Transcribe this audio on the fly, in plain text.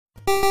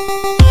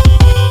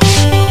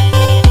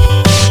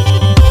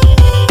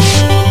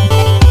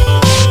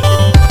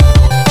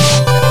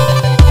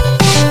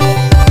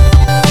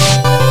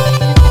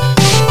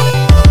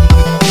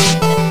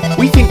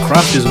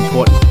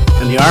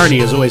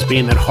irony has always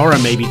been that horror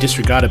may be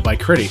disregarded by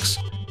critics,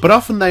 but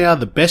often they are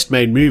the best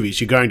made movies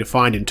you're going to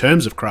find in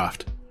terms of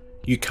craft.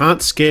 You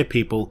can't scare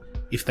people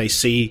if they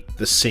see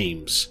the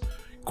seams.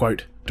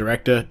 Quote,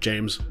 Director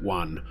James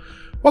Wan.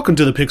 Welcome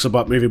to the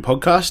Pixelbot Movie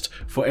Podcast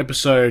for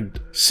episode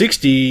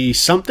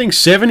 60-something,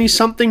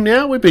 70-something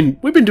now. We've been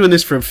doing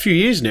this for a few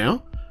years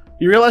now.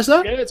 You realise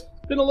that? Yeah, it's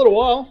been a little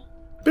while.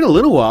 Been a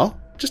little while.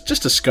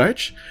 Just a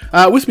scotch.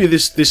 With me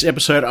this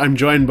episode, I'm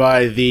joined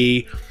by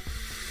the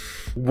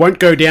won't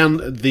go down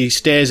the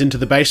stairs into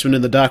the basement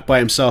in the dark by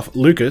himself,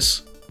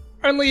 Lucas.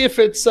 Only if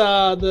it's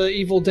the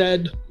Evil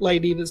Dead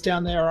lady that's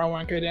down there, I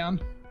won't go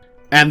down.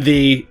 And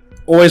the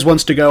always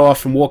wants to go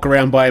off and walk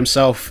around by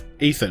himself,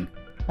 Ethan.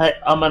 Hey,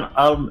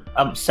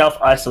 I'm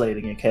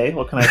self-isolating, okay?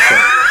 What can I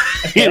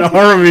say? In a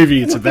horror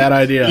movie, it's a bad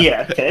idea.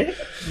 Yeah, okay?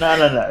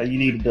 No, you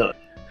need to do it.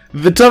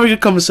 The topic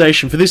of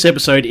conversation for this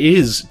episode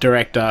is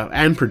director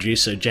and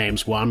producer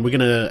James Wan. We're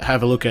going to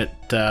have a look at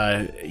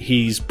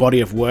his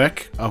body of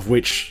work, of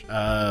which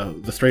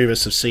the three of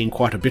us have seen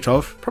quite a bit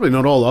of. Probably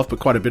not all of, but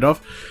quite a bit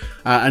of.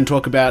 And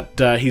talk about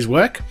his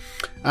work.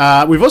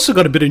 We've also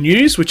got a bit of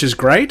news, which is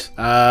great.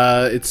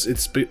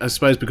 It's I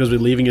suppose because we're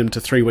leaving him to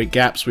 3-week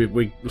gaps,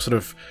 we're sort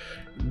of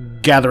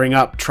gathering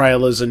up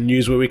trailers and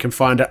news where we can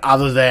find it,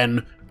 other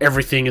than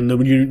everything in the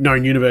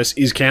known universe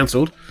is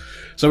cancelled.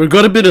 So we've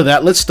got a bit of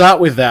that. Let's start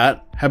with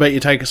that. How about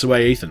you take us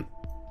away, Ethan?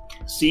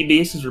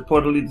 CBS is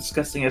reportedly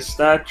discussing a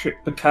Star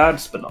Trek Picard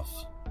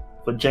spin-off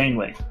for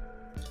Janeway.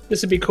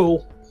 This would be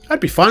cool.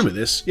 I'd be fine with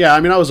this. Yeah, I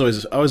mean,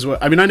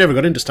 I never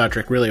got into Star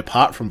Trek really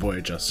apart from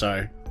Voyager,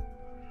 so...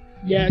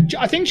 Yeah,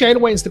 I think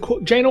Janeway has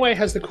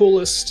the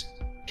coolest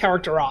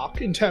character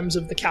arc in terms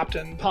of the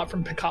captain, apart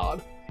from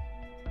Picard.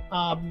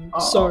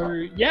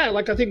 So yeah,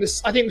 like I think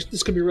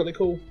this could be really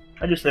cool.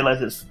 I just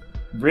realised it's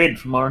red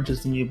from Orange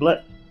is the New Black.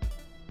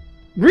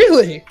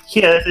 Really?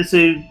 Yeah, that's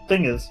who the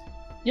thing is.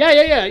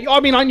 Yeah. I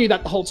mean, I knew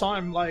that the whole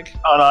time. Like,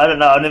 oh no, I don't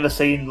know. I've never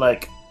seen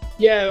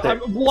Yeah, I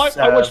watched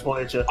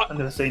Voyager. I've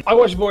never seen. I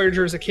watched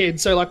Voyager as a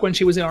kid, so like when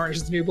she was in Orange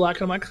is the New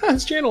Black, I'm like,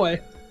 it's Janeway.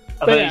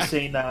 I've only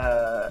seen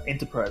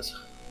Enterprise.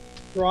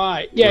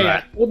 Right.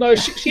 Yeah. Well, no,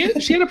 she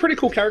had a pretty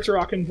cool character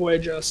arc in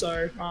Voyager,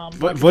 so.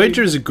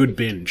 Voyager is a good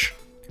binge.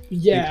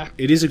 Yeah.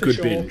 It is a good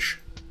binge.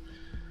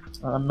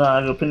 Oh no,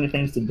 I've got plenty of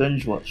things to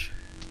binge watch.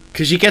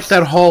 Because you get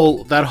that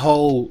whole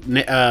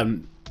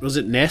was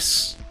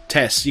it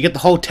Tess? You get the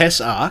whole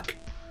Tess arc,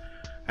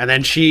 and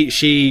then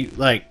she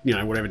like, you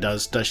know, whatever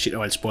does shit, I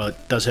won't spoil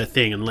it, does her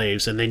thing and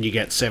leaves, and then you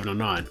get 7 or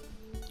 9.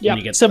 Yeah,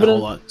 7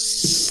 and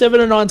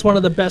 9's one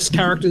of the best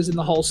characters in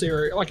the whole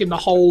series, like in the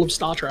whole of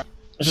Star Trek.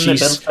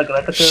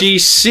 She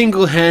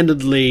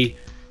single-handedly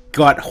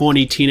got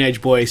horny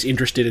teenage boys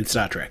interested in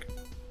Star Trek.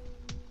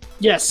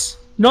 Yes,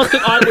 not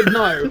that I would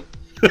know.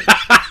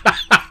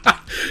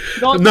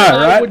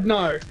 I would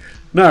know.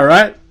 No,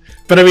 right?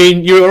 But I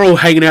mean, you were all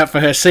hanging out for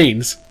her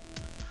scenes.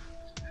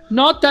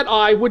 Not that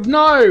I would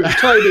know,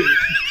 Toby.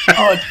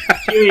 Oh,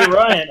 Huey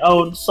Ryan.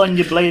 Oh,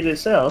 Sonya Blade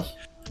herself.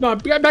 No,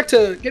 get back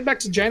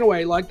to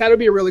Janeway. Like, that would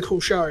be a really cool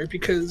show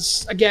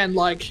because, again,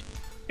 like,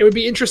 it would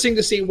be interesting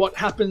to see what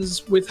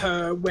happens with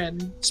her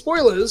when,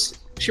 spoilers,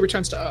 she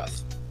returns to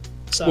Earth.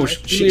 So, well,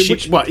 she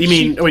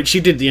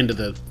did the end of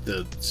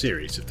the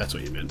series, if that's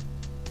what you meant.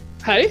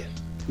 Hey?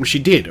 Well, she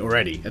did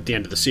already at the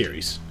end of the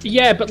series.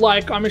 Yeah, but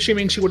like, I'm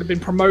assuming she would have been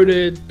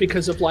promoted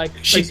because of like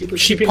she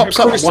pops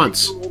up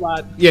once.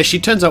 Yeah, she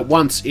turns up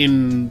once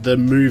in the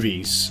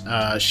movies.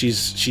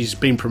 She's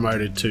been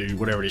promoted to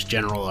whatever it is,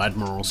 General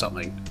Admiral or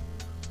something.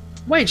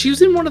 Wait, she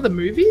was in one of the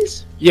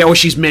movies? Yeah, well,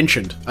 she's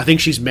mentioned. I think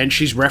she's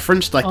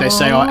referenced. Like they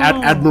say,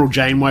 Admiral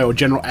Janeway or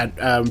General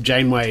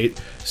Janeway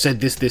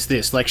said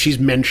this. Like she's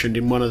mentioned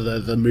in one of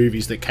the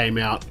movies that came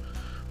out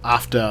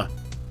after.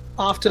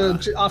 After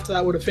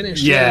that would have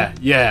finished.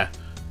 Yeah.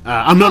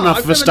 I'm not enough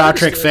of a Star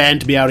Trek fan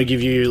to be able to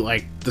give you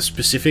like the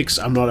specifics.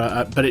 I'm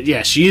not but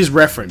she is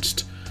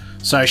referenced.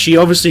 So she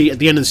obviously at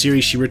the end of the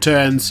series she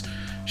returns.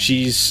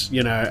 She's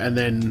and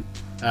then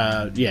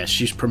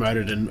she's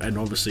promoted and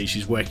obviously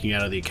she's working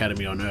out of the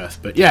Academy on Earth.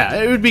 But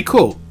yeah, it would be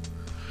cool.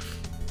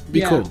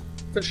 Cool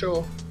for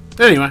sure.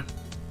 Anyway,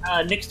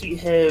 next we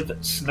have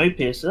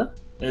Snowpiercer.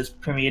 Its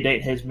premiere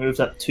date has moved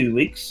up 2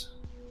 weeks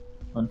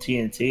on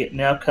TNT. It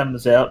now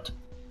comes out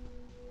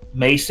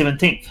May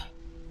 17th.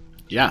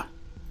 Yeah.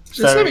 It's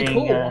going to be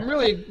cool. I'm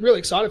really, really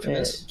excited for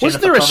this.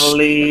 Jennifer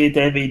Connelly,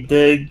 David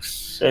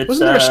Diggs. Wasn't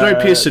there a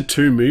Snowpiercer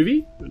 2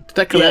 movie? Did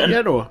that come out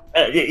yet? Or?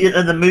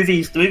 And the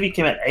movie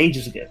came out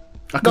ages ago.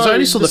 Because I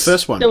only saw the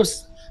first one. There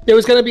was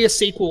going to be a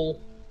sequel.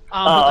 But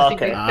I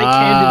think they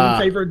canned it in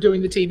favour of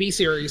doing the TV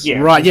series. Yeah.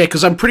 Right, yeah,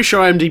 because I'm pretty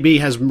sure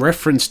IMDb has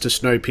reference to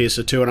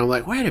Snowpiercer 2, and I'm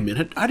like, wait a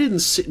minute, I didn't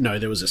see... No,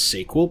 there was a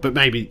sequel, but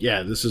maybe,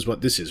 this is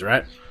what this is,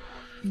 right?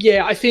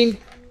 Yeah, I think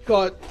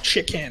got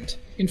shit canned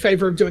in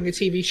favour of doing a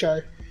TV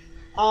show.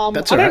 I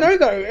don't know,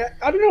 though.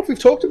 I don't know if we've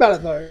talked about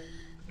it, though.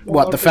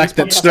 What, the fact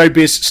that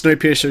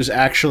Snowpiercer is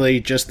actually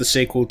just the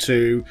sequel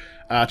to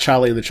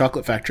Charlie and the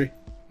Chocolate Factory?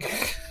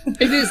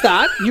 It is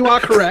that. You are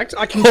correct.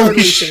 I can Holy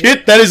totally see it.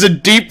 shit, that is a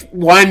deep,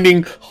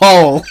 winding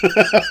hole.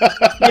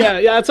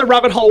 Yeah, it's a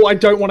rabbit hole I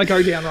don't want to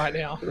go down right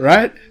now.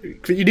 Right?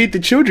 But you need the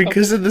children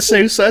because they're the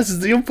same size as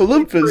the Oompa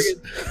Loompas.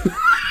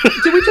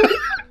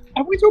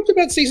 Have we talked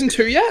about season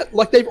 2 yet?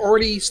 Like, they've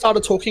already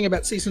started talking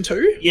about season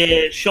 2?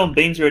 Yeah, Sean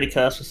Bean's already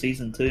cast for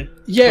season 2.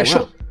 Yeah, wow.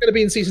 Sean's going to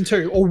be in season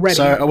 2 already.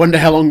 So I wonder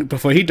how long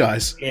before he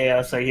dies. Yeah,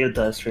 I'll say he'll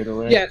die straight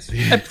away. Yes,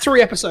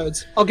 3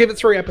 episodes. I'll give it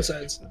 3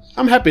 episodes.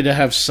 I'm happy to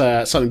have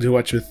something to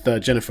watch with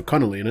Jennifer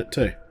Connelly in it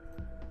too.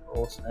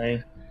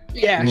 Awesome.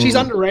 Yeah, she's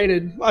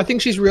underrated. I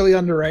think she's really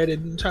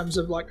underrated in terms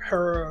of like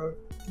her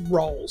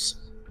roles.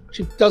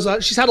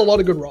 She's had a lot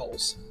of good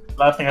roles.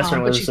 Last thing I saw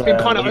But was she's been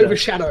kind of Lita.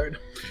 overshadowed.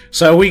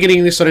 So are we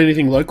getting this on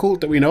anything local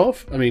that we know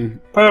of? I mean,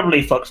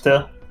 Probably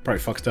Foxtel.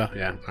 probably Foxtel.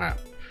 Yeah. All right.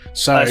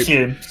 I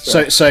assume.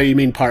 So you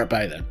mean Pirate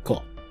Bay then?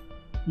 Cool.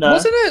 No,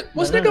 Wasn't it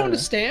no. going to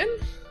Stan?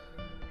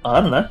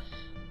 I don't know.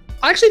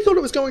 I actually thought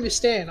it was going to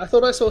Stan. I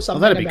thought I saw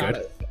something that'd be about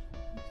good. it.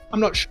 I'm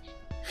not sure.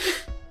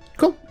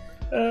 Cool.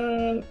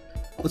 Uh,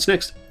 What's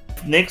next?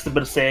 Next, a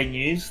bit of sad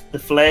news. The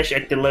Flash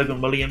actor Logan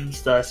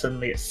Williams died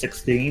suddenly at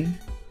 16.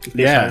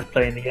 Yeah.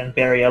 Playing the young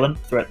Barry Allen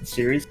throughout the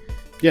series.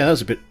 Yeah, that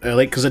was a bit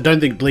early because I don't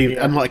believe,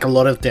 unlike a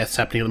lot of deaths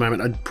happening at the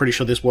moment, I'm pretty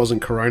sure this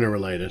wasn't Corona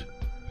related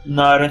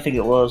No, I don't think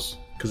it was.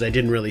 because they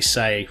didn't really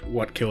say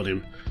what killed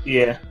him,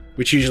 Yeah.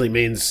 which usually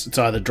means it's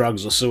either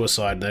drugs or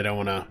suicide. And they don't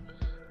want to,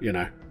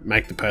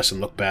 make the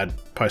person look bad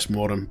post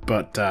mortem.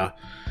 But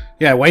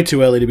yeah, way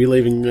too early to be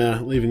leaving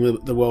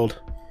the world.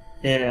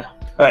 Yeah.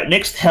 Alright,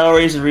 next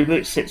Hellraiser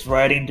reboot sets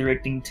writing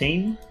directing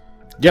team.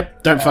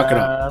 Yep, don't fuck it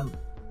up.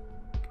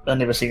 I've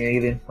never seen any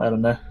of them. I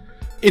don't know.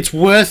 It's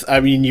worth. I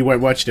mean, you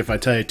won't watch it if I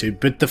tell you to,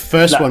 but the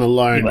first one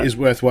alone is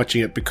worth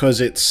watching it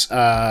because it's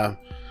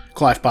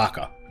Clive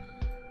Barker.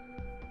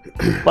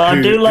 Well,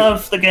 I do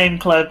love the game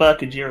Clive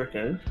Barker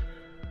Jericho.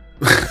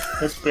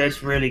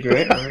 That's really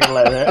great. I really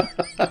like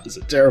that. It's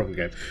a terrible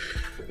game.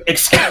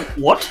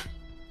 What?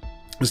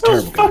 It's a That was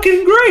terrible game.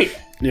 fucking great.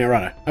 Yeah,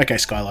 right. Okay,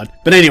 Skyline.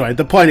 But anyway,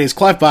 the point is,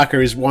 Clive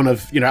Barker is one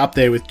of up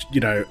there with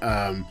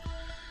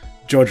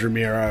George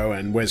Romero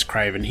and Wes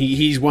Craven.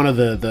 He's one of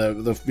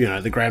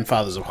the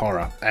grandfathers of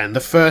horror, and the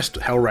first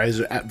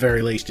Hellraiser, at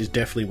very least, is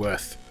definitely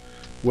worth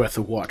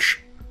a watch.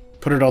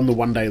 Put it on the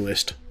one-day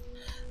list.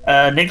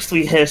 Next,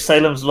 we have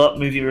Salem's Lot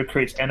movie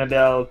recruits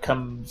Annabelle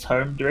Comes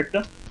Home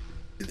director.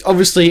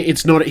 Obviously,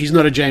 he's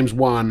not a James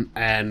Wan,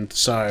 and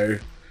so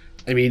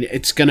I mean,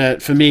 it's gonna.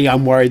 For me,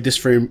 I'm worried this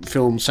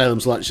film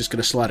Salem's Lot is just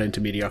gonna slide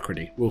into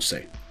mediocrity. We'll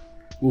see.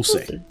 We'll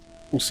see.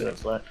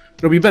 That's like.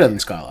 It'll be better than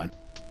Skyline.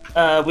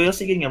 We're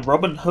also getting a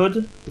Robin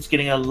Hood. It's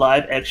getting a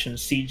live-action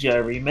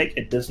CGI remake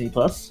at Disney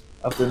Plus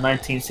of the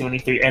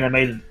 1973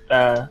 animated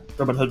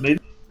Robin Hood movie.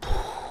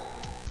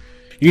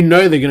 You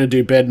know they're going to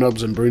do Bed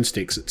Knobs and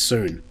Broomsticks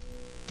soon.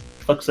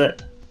 Fuck's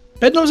that?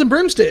 Bed Knobs and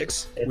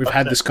Broomsticks. Yeah, We've fuck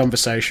had that. this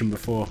conversation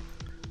before.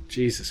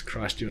 Jesus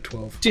Christ, you're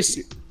 12.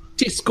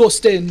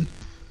 Disgusting.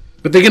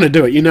 But they're going to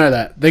do it. You know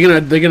that. They're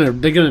going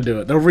to do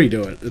it. They'll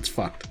redo it. It's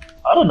fucked.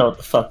 I don't know what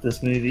the fuck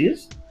this movie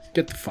is.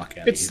 Get the fuck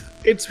out of here.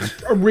 It's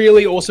a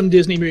really awesome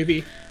Disney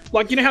movie.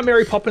 Like, you know how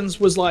Mary Poppins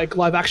was like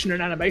live action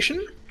and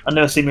animation? I've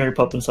never seen Mary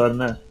Poppins, so I don't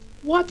know.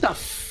 What the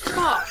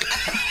fuck?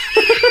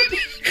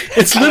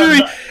 It's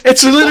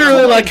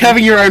literally like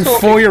having your own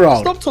 4-year-old.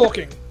 Stop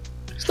talking.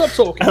 Stop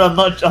talking. And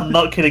I'm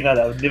not kidding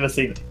either. I've never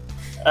seen it.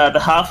 The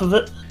half of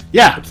it.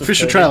 Yeah, What's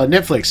official the trailer,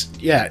 Netflix.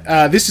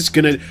 Yeah, this is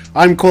gonna.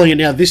 I'm calling it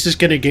now. This is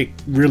gonna get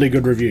really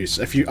good reviews.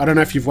 I don't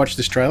know if you've watched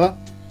this trailer.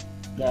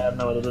 Yeah, I don't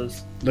know what it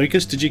is.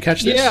 Lucas, did you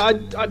catch this? Yeah,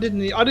 I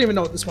didn't even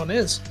know what this one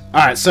is.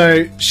 All right,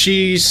 so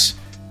she's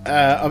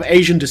of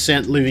Asian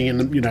descent, living in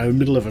the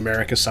middle of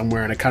America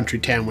somewhere in a country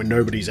town where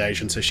nobody's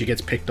Asian, so she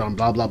gets picked on.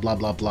 Blah blah blah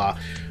blah blah.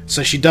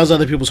 So she does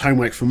other people's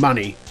homework for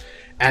money,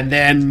 and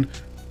then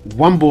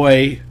one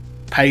boy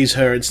pays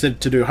her instead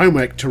to do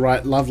homework to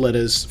write love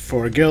letters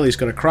for a girl he's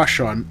got a crush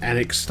on, and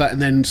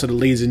then sort of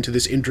leads into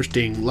this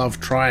interesting love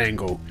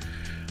triangle,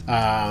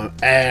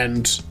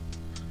 and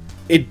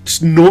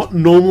it's not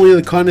normally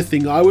the kind of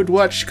thing I would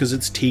watch because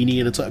it's teeny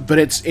and but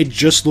it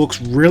just looks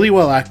really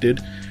well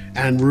acted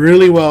and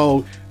really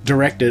well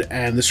directed,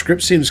 and the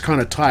script seems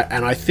kind of tight,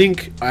 and I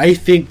think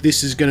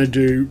this is going to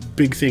do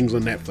big things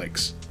on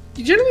Netflix.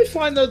 You generally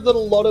find that a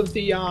lot of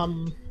the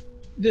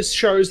this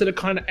shows that are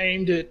kind of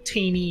aimed at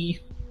teeny,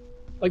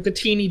 like the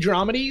teeny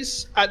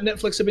dramedies at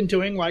Netflix have been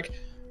doing, like,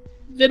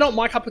 they're not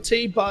my cup of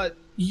tea, but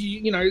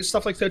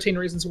stuff like 13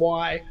 Reasons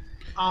Why.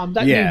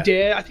 New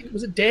Dare, I think,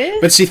 was it Dare?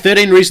 But see,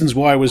 13 Reasons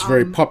Why was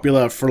very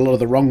popular for a lot of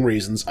the wrong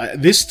reasons.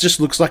 This just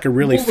looks like a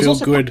really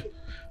feel-good,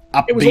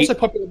 upbeat... It was also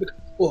popular because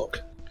of the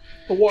book.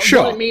 But what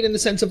I mean in the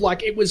sense of,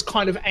 like, it was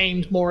kind of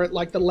aimed more at,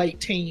 like, the late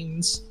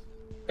teens,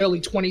 early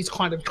 20s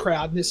kind of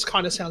crowd, and this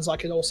kind of sounds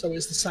like it also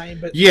is the same.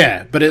 But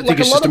yeah, but I think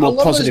it's just a more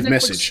positive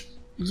message.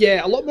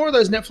 Yeah, a lot more of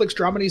those Netflix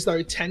dramedies,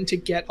 though, tend to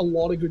get a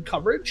lot of good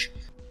coverage.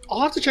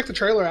 I'll have to check the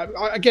trailer out.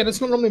 Again,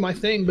 it's not normally my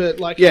thing, but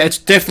like... Yeah, it's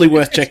definitely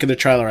worth checking the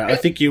trailer out. I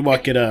think you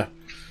might get a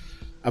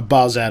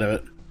buzz out of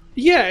it.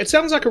 Yeah, it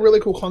sounds like a really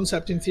cool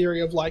concept in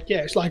theory of like,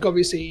 yeah, it's like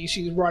obviously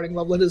she's writing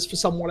love letters for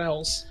someone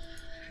else.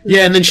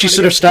 Yeah, and then she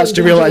sort of starts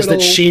to realize that all.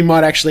 she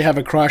might actually have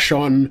a crush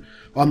on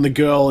the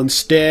girl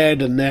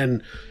instead, and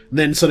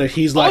then sort of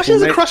he's like, oh, she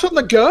has a crush on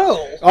the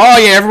girl. Oh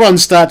yeah, everyone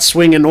starts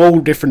swinging all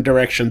different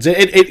directions.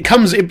 It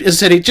comes.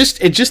 As I said, it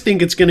just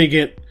think it's going to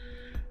get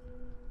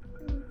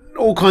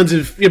all kinds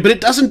of. Yeah, but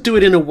it doesn't do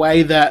it in a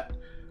way that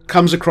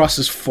comes across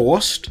as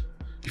forced.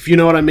 If you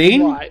know what I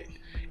mean. Right.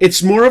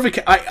 It's more of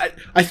a.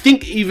 I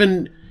think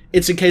even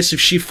it's a case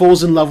of she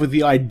falls in love with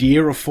the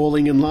idea of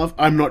falling in love.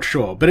 I'm not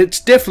sure, but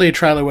it's definitely a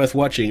trailer worth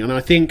watching, and I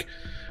think.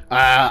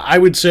 I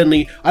would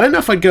certainly... I don't know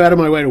if I'd go out of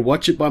my way to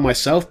watch it by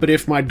myself, but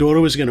if my daughter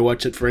was going to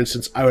watch it, for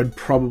instance, I would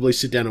probably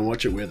sit down and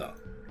watch it with her.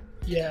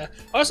 Yeah.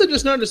 I also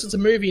just noticed it's a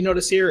movie, not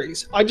a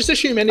series. I just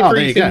assume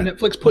everything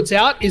Netflix puts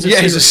out is a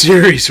series. Yeah, it's a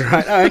series,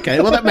 right? Oh, okay.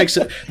 Well, that makes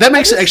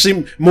it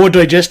actually more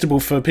digestible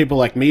for people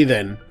like me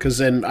then, because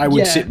then I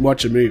would sit and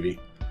watch a movie.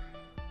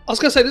 I was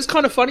going to say, this is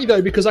kind of funny,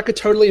 though, because I could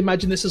totally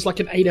imagine this as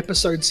like an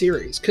 8-episode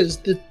series, because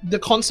the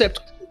concept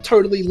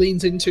totally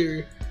leans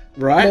into...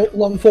 Right,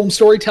 long-form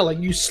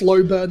storytelling. You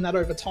slow burn that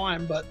over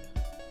time, but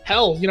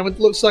hell, it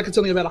looks like it's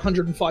only about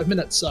 105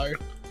 minutes. So,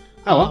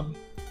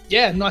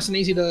 yeah, nice and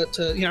easy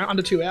to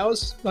under 2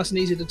 hours, nice and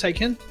easy to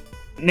take in.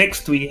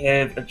 Next, we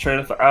have a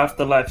trailer for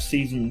Afterlife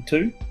Season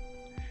 2.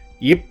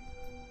 Yep.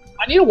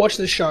 I need to watch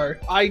this show.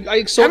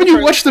 I saw. Haven't you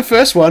watched the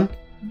first one?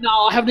 No,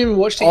 I haven't even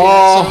watched it yet.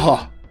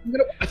 Oh. So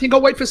I think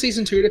I'll wait for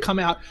Season 2 to come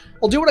out.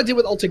 I'll do what I did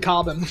with Altered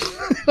Carbon.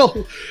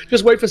 I'll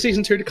just wait for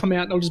Season 2 to come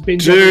out and I'll just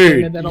binge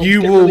it, and then I'll get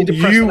really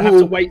depressed that I have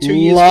to wait 2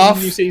 years for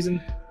the new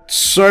season.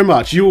 So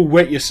much. You'll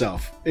wet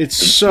yourself. It's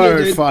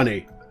so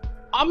funny.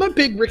 I'm a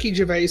big Ricky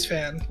Gervais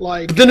fan.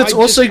 But then it's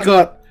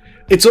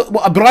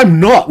but I'm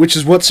not, which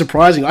is what's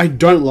surprising. I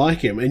don't like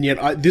him, and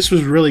yet this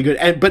was really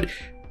good. But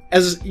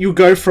as you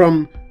go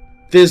from...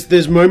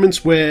 There's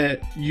moments where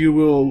you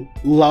will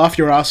laugh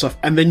your ass off,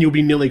 and then you'll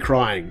be nearly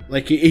crying.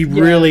 Like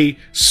really,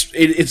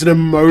 it's an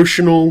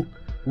emotional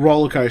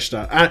roller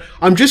coaster.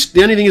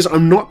 The only thing is,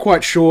 I'm not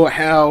quite sure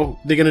how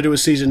they're going to do a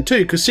season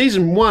 2, because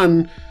season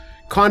 1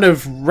 kind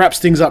of wraps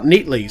things up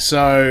neatly.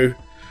 So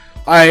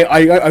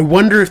I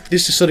wonder if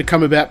this has sort of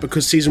come about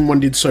because season 1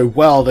 did so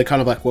well. They're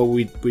kind of like, well,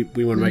 we want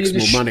to make some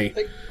more money.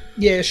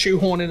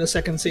 Shoehorn in a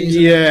second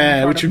season.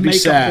 Yeah, which would be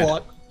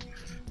sad.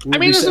 I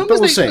mean, as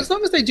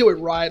long as they do it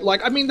right.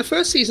 The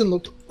first season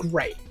looked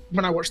great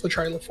when I watched the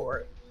trailer for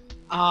it.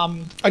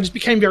 I just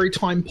became very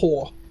time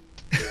poor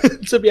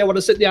to be able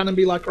to sit down and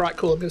be like, right,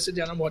 cool, I'm going to sit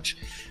down and watch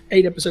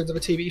 8 episodes of a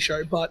TV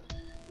show. But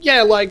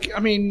yeah,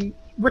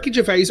 Ricky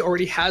Gervais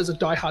already has a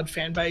diehard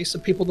fan base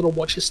of people that'll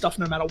watch his stuff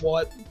no matter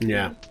what.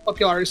 Yeah.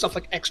 Popularity stuff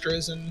like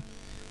Extras and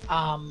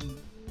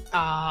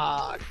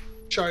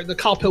show the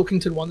Carl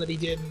Pilkington one that he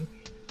did,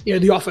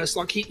 and The Office.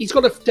 He's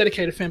got a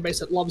dedicated fan base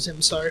that loves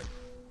him. So.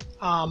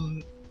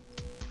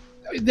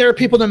 There are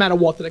people no matter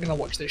what that are going to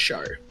watch this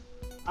show.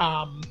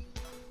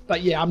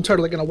 But yeah, I'm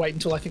totally going to wait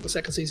until I think the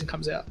second season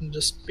comes out and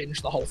just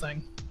binge the whole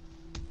thing.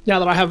 Now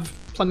that I have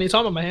plenty of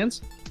time on my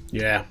hands.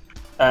 Yeah.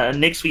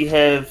 Next we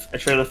have a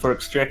trailer for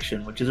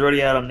Extraction, which is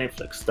already out on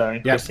Netflix,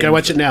 starring Chris Hemsworth. Go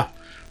watch it now.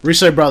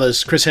 Russo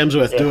brothers, Chris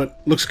Hemsworth, do it.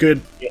 Looks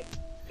good.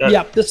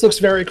 Yeah, this looks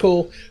very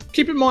cool.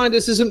 Keep in mind,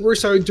 this isn't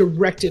Russo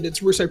directed,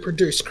 it's Russo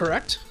produced,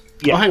 correct?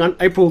 Yeah. Oh, hang on,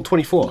 April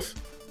 24th.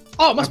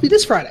 Oh, it must be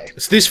this Friday.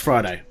 It's this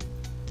Friday.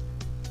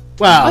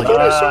 Wow. I thought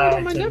I saw it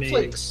on my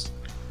Netflix.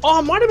 Oh,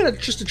 it might have been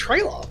just a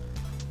trailer.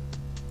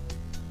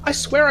 I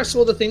swear I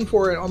saw the thing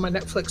for it on my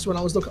Netflix when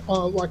I was looking.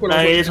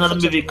 There's another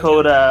movie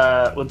called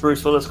with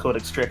Bruce Willis called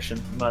Extraction.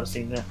 You might have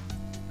seen that.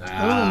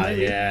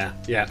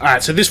 Yeah. All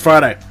right, so this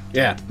Friday,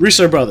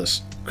 Russo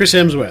brothers, Chris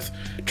Hemsworth.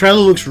 Trailer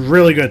looks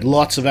really good.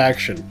 Lots of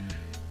action,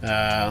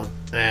 definitely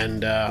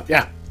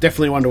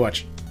one to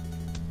watch.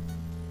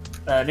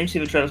 Next, we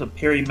have a trailer for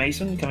Perry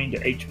Mason coming to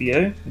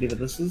HBO. Whatever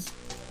this is.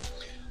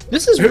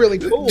 This is really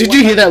cool. Did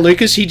you hear that,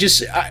 Lucas? He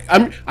just,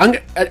 I'm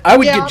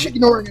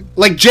ignoring him.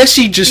 Like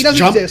Jesse just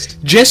jumped. Exist.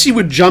 Jesse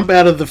would jump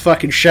out of the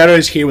fucking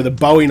shadows here with a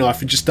Bowie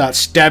knife and just start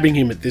stabbing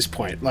him at this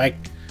point. I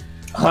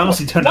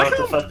honestly don't know what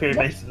the fuck Perry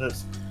Mason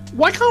is.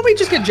 Why can't we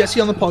just get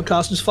Jesse on the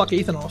podcast and just fuck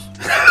Ethan off?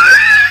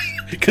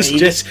 Because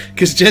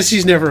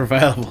Jesse's never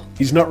available.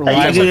 He's not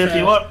reliable. You can do it if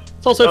you want.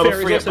 It's also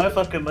fair. Free up my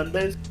fucking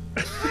Mondays.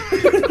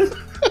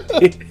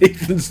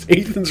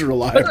 Ethan's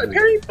reliable. But no,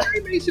 Perry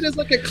Mason is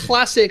like a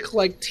classic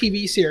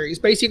TV series.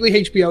 Basically,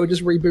 HBO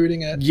just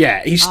rebooting it.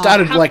 Yeah, he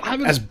started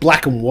as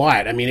black and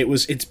white. I mean,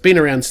 it's been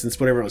around since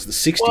whatever it was, the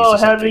 60s. Well,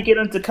 how did he get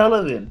into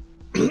color then?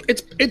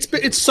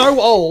 It's so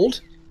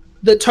old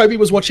that Toby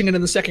was watching it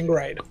in the 2nd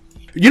grade.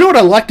 You know what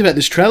I liked about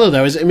this trailer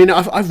though is,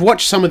 I've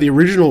watched some of the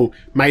original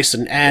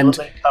Mason and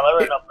color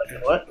and not black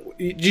and white.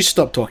 You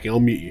stop talking. I'll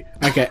mute you.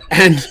 Okay,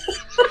 and.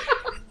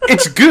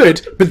 It's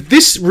good, but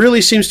this really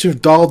seems to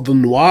have dialed the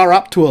noir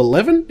up to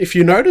 11, if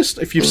you noticed,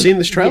 if you've seen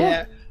this trailer.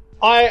 Yeah,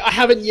 I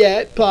haven't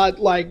yet, but,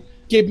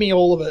 give me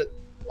all of it.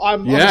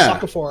 I'm a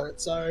sucker for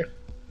it, so...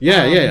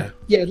 Yeah.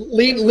 Yeah,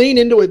 lean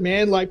into it,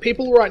 man.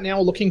 People right now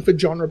are looking for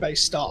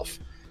genre-based stuff.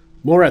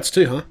 More rats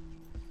too, huh?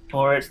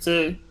 More rats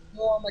too.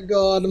 Oh my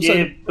god, I'm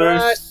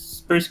Yeah,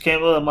 so Bruce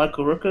Campbell and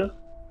Michael Rooker.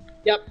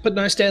 Yep, but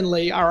no Stan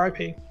Lee,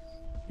 R.I.P.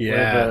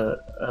 Yeah.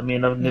 I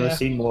mean, I've never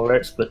seen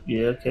Mallrats, but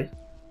yeah, okay.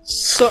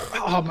 So,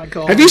 oh my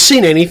god. Have you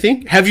seen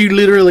anything? Have you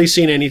literally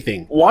seen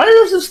anything? Why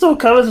does it still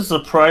come as a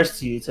surprise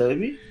to you,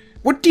 Toby?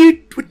 What do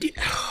you...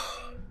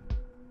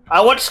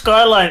 I watch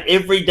Skyline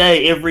every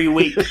day, every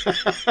week.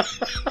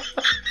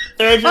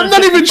 I'm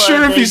not even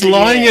sure if he's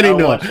lying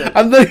anymore.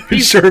 I'm not even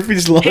sure if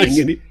he's lying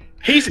anymore.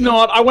 He's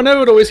not. I went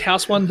over to his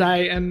house one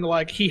day and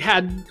like he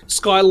had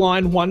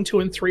Skyline 1, 2,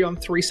 and 3 on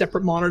 3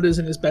 separate monitors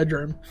in his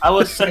bedroom. I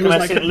was sick and I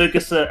like, sent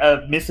Lucas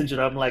a message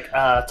and I'm like,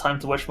 time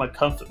to watch my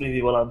comfort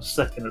movie while I'm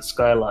sick in the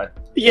Skyline.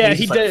 Yeah,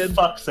 he did.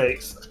 Fuck's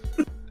sakes.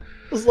 I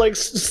was like,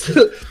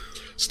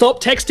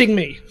 stop texting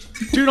me.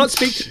 Do not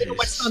speak to me or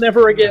my son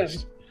ever again.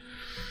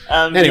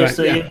 Anyway,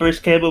 so yeah, Bruce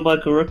Campbell,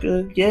 Michael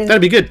Rooker, yeah.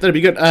 That'd be good. That'd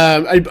be good.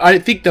 I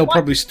think they'll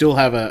probably still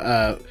have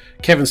a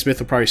Kevin Smith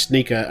will probably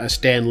sneak a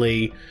Stan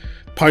Lee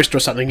poster or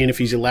something in if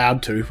he's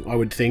allowed to, I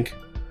would think.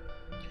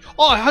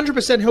 Oh,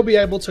 100% he'll be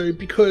able to,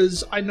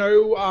 because I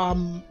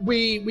know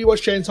we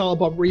watched Jay and Silent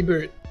Bob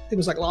reboot. I think it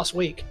was like last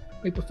week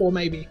before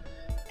maybe,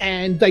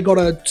 and they got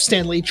a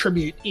Stan Lee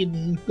tribute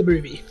in the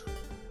movie.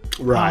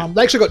 Right.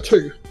 They actually got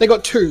two. They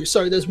got two.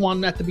 So there's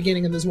one at the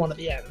beginning and there's one at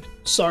the end.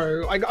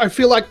 So I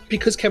feel like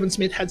because Kevin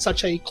Smith had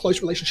such a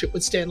close relationship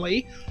with Stan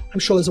Lee, I'm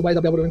sure there's a way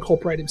they'll be able to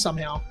incorporate him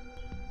somehow.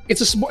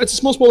 It's a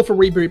small spoiler for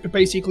reboot, but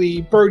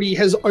basically Brody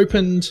has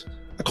opened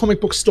a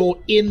comic book store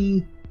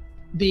in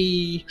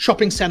the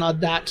shopping center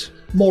that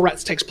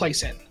Mallrats takes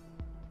place in.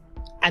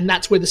 And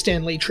that's where the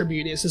Stan Lee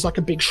tribute is. There's like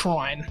a big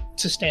shrine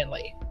to Stan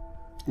Lee.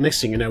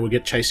 Next thing you know, we'll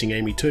get Chasing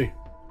Amy too.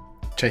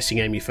 Chasing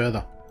Amy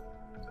further.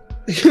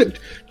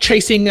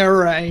 Chasing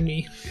her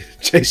Amy.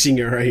 Chasing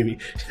her Amy.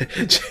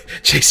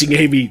 Chasing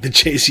Amy the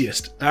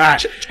chasiest.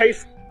 Alright.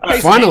 Chase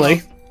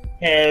Finally.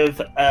 Have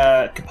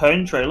a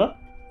Capone trailer.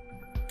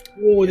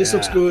 Oh, this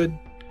looks good.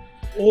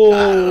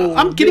 Oh,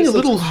 I'm getting a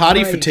little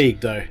Hardy great.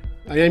 fatigued though.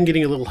 I am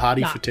getting a little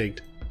Hardy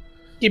fatigued.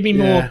 Give me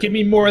more. Give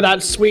me more of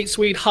that sweet,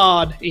 sweet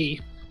hard E.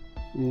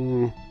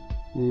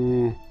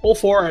 All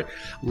for it.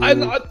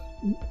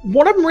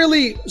 What I'm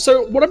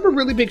a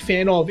really big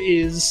fan of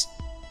is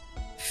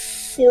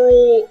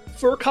for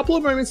a couple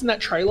of moments in that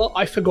trailer,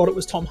 I forgot it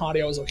was Tom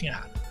Hardy I was looking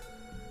at.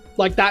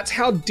 Like, that's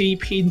how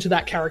deep into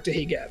that character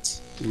he gets.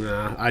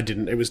 Nah, I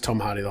didn't. It was Tom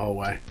Hardy the whole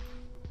way.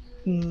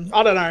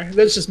 I don't know.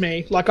 That's just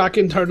me. Like, I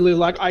can totally,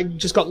 like, I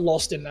just got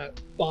lost in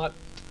that. But,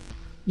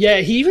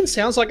 yeah, he even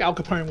sounds like Al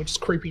Capone, which is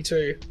creepy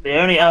too. The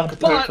only Al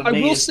Capone for I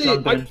me will is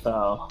John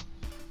Bernthal.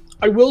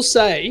 I will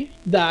say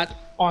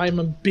that I'm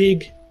a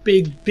big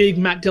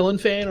Matt Dillon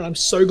fan, and I'm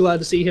so glad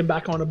to see him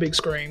back on a big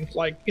screen,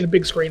 like, in a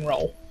big screen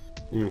role.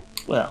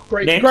 Well,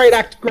 great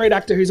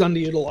actor who's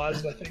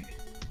underutilized, I think.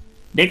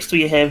 Next,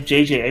 we have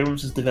J.J.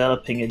 Abrams is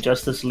developing a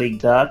Justice League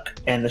Dark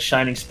and the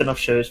Shining spin-off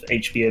shows for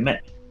HBO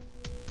Max.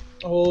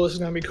 Oh, this is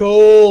gonna be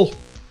cool.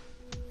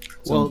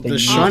 Well, the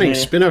Shining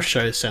spin-off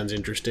show sounds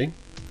interesting.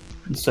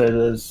 And so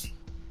there's.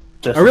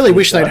 I really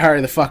wish they'd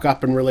hurry the fuck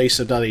up and release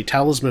a bloody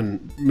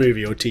Talisman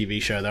movie or TV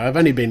show, though. I've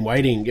only been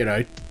waiting,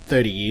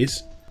 30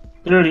 years.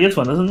 There already is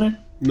one, isn't there?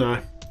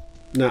 No,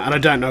 and I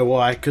don't know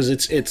why, because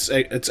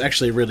it's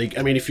actually really.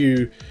 I mean, if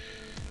you.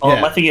 Oh,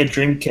 I think a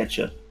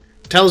Dreamcatcher.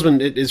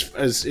 Talisman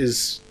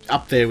is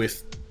up there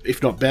with,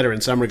 if not better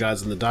in some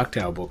regards, than the Dark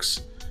Tower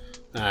books,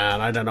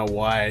 and I don't know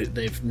why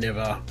they've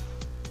never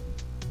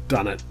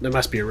done it. There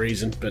must be a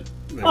reason, but.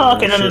 Oh,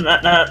 okay, no,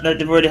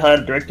 they've already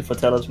hired a director for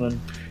Talisman.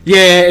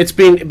 Yeah,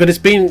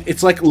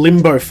 it's like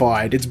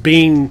limbo-fied. It's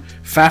been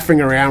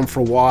faffing around for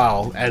a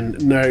while,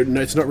 and no,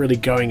 it's not really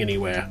going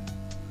anywhere.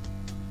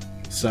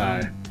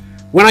 So,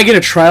 when I get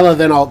a trailer,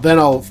 then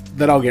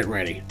I'll get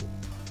ready.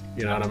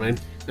 You know what I mean?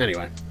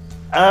 Anyway.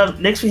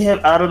 Next we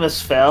have Artemis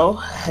Fowl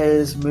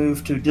has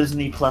moved to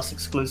Disney Plus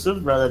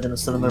exclusive rather than a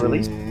cinema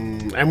release.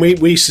 And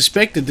we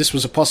suspected this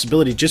was a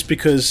possibility just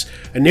because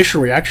initial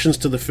reactions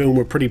to the film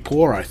were pretty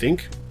poor, I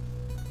think.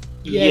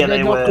 Yeah,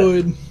 they're not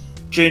good.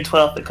 June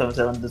 12th it comes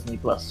out on Disney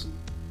Plus.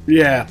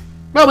 Yeah.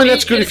 Well, I mean,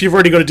 that's good if you've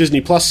already got a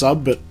Disney Plus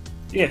sub, but...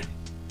 Yeah.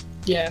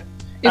 Yeah.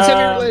 In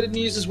semi-related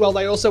news as well,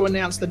 they also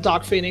announced that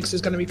Dark Phoenix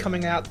is going to be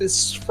coming out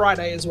this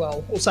Friday as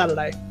well, or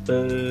Saturday.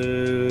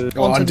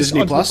 On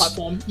Disney Plus? The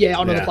platform. Yeah,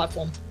 onto the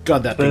platform.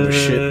 God, that thing was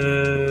shit.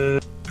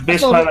 The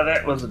best part of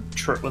that was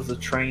the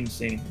train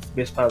scene. It's the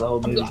best part of the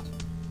whole movie.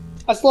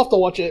 I still have to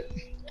watch it.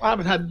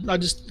 I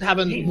just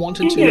haven't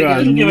wanted to. You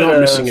are not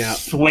missing out.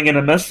 Swing and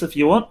a miss if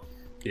you want.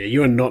 Yeah,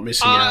 you are not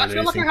missing out on I feel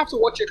anything. like I have to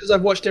watch it because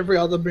I've watched every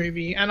other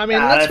movie, and I mean,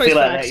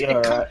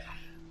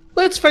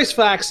 let's face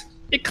facts.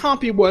 It can't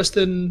be worse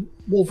than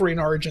Wolverine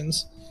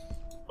Origins.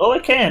 Oh,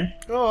 it can.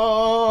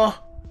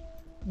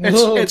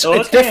 It's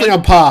definitely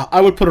on par.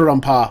 I would put it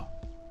on par.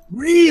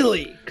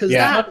 Really? Because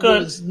that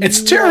was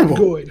it's terrible.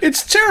 Good.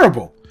 It's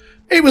terrible.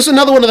 It was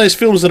another one of those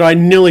films that I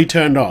nearly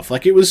turned off.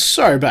 Like, it was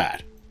so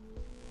bad.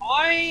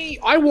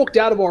 I walked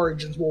out of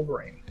Origins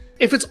Wolverine.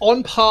 If it's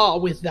on par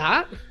with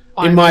that,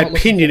 in my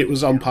opinion, it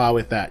was on par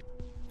with that.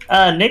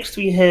 Next,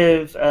 we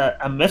have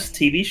a Mist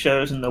TV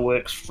shows in the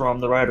works from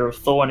the writer of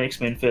Thor and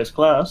X-Men First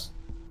Class,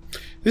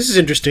 This is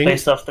interesting.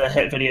 based off the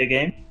hit video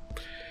game.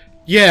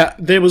 Yeah,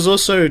 there was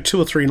also 2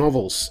 or 3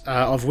 novels,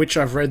 of which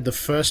I've read the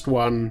first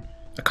one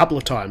a couple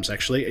of times,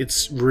 actually.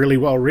 It's really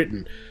well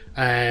written,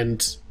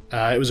 and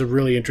it was a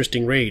really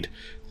interesting read.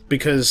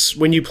 Because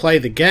when you play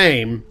the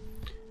game,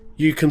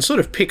 you can sort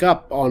of pick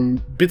up on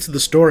bits of the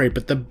story,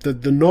 but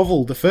the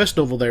novel, the first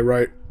novel they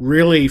wrote,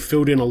 really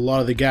filled in a lot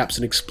of the gaps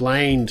and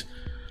explained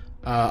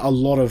a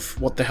lot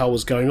of what the hell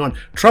was going on.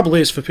 Trouble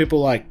is, for people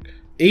like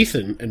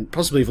Ethan, and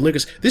possibly even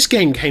Lucas, this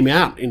game came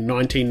out in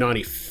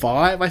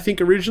 1995, I think,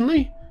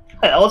 originally.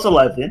 Hey, I was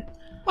alive then.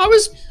 I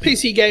was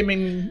PC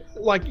gaming,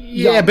 like,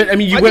 Yeah, young. but I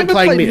mean, you I weren't never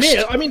playing played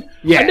Myst. I mean,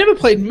 Yeah. I never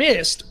played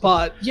Myst,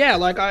 but yeah,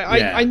 like,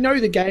 Yeah. I know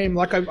the game.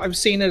 Like, I've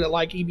seen it at,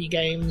 like, EB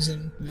Games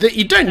and...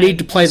 You don't need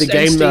to play the and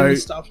game, Steam though. and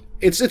stuff.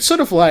 It's sort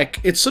of like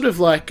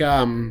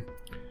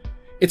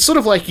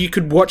you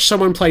could watch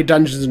someone play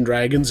Dungeons and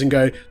Dragons and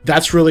go,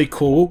 "That's really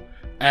cool,"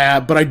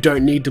 but I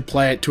don't need to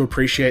play it to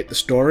appreciate the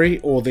story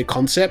or the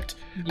concept.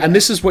 Yeah. And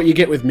this is what you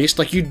get with Myst.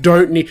 Like, you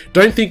don't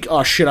think,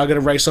 "Oh shit, I got to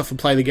race off and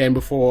play the game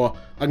before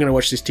I'm going to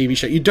watch this TV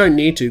show." You don't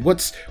need to.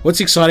 What's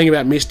exciting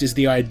about Myst is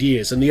the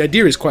ideas, and the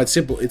idea is quite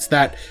simple. It's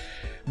that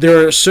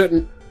there are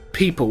certain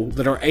people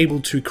that are able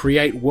to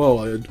create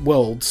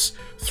worlds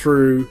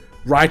through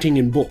writing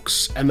in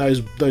books, and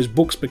those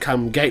books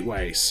become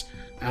gateways.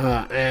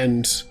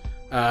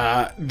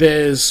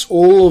 There's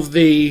all of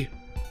the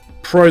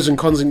pros and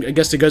cons, and I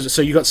guess it goes.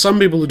 So you got some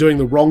people who are doing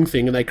the wrong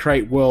thing, and they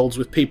create worlds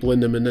with people in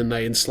them, and then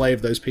they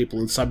enslave those people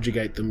and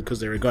subjugate them because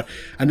they're a god.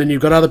 And then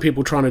you've got other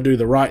people trying to do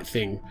the right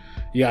thing,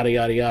 yada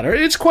yada yada.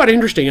 It's quite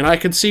interesting, and I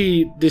could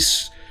see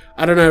this.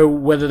 I don't know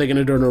whether they're going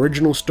to do an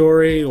original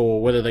story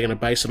or whether they're going to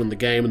base it on the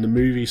game and the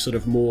movie sort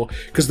of more,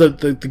 because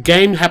the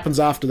game happens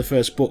after the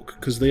first book,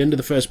 because the end of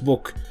the first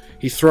book,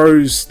 he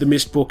throws the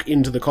Myst book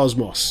into the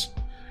cosmos,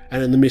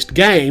 and in the Myst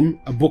game,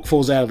 a book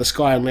falls out of the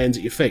sky and lands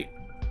at your feet,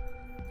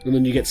 and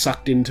then you get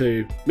sucked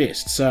into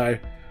Myst. So,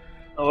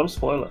 Oh, what a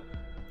spoiler.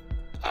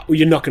 well,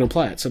 you're not going to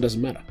play it, so it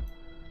doesn't matter.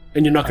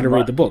 And you're not going to Right.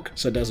 read the book,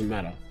 so it doesn't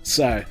matter.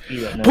 So,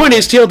 You don't know. point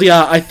is,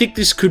 TLDR, I think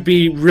this could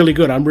be really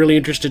good. I'm really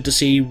interested to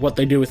see what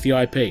they do with the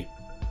IP,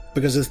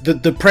 because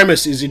the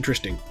premise is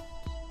interesting.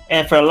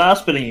 And for our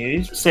last bit of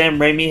news, Sam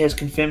Raimi has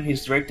confirmed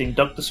he's directing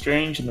Doctor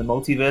Strange in the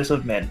Multiverse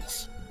of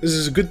Madness. This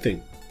is a good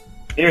thing.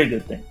 Very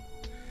good thing.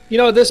 You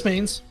know what this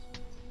means?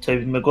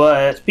 Tobey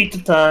Maguire, it's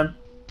pizza time.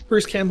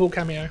 Bruce Campbell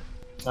cameo.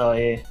 Oh,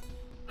 yeah.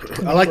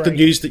 I like the Great.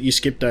 news that you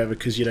skipped over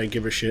because you don't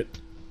give a shit.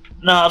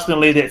 No, I was going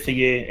to leave that for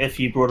you if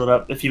you brought it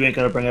up. If you weren't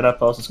going to bring it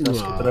up, I was just going to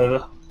skip it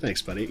over.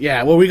 Thanks, buddy.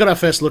 Yeah, well, we got our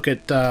first look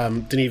at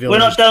Denis Villeneuve. We're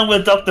not done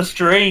with Doctor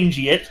Strange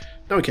yet.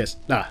 No one cares.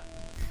 Nah.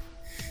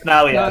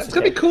 No, we No, are. it's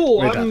gonna be cool.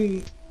 We're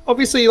done.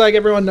 Obviously, like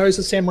everyone knows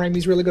that Sam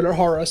Raimi's really good at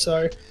horror,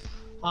 so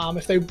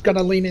if they're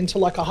gonna lean into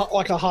like a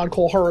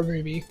hardcore horror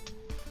movie,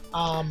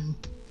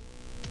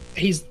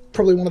 he's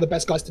probably one of the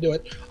best guys to do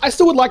it. I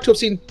still would like to have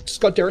seen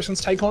Scott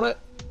Derrickson's take on it,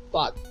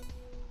 but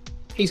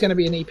he's gonna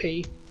be an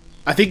EP.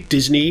 I think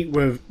Disney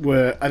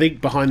I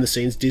think behind the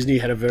scenes, Disney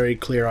had a very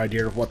clear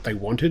idea of what they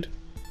wanted,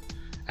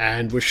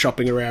 and was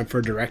shopping around for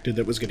a director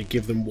that was going to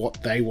give them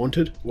what they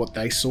wanted, what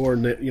they saw,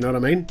 and you know what I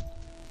mean?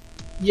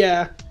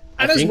 Yeah,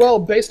 and I as think- well,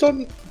 based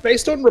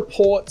on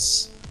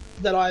reports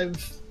that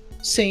I've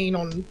seen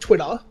on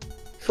Twitter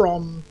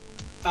from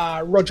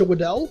Roger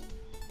Waddell,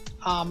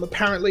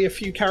 apparently a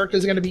few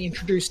characters are going to be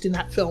introduced in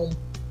that film,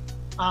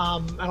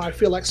 and I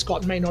feel like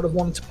Scott may not have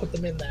wanted to put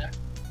them in there,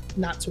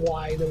 and that's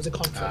why there was a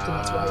conflict, and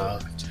that's why he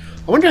left.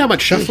 I wonder how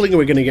much shuffling are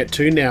we going to get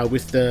to now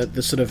with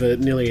the sort of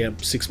nearly a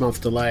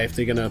 6-month delay, if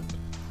they're going to,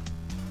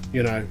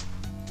 you know,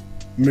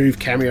 move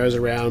cameos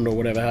around or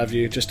whatever have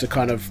you, just to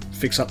kind of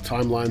fix up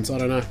timelines. I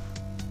don't know.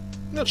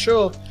 Not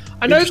sure.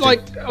 I know, Interesting.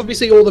 like,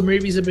 obviously all the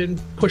movies have been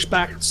pushed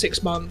back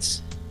 6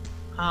 months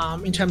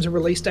in terms of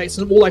release dates,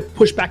 and all like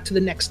pushed back to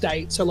the next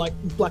date. So, like,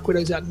 Black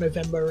Widow's out in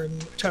November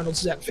and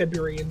Eternals is out in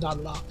February and da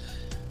da da.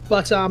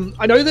 But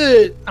I know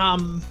that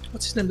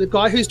what's his name? The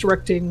guy who's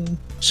directing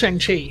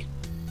Shang-Chi.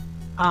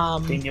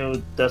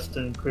 Daniel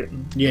Dustin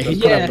Critton. Yeah, he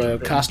Yeah. put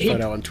up a cast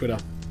photo on Twitter.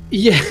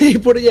 Yeah, he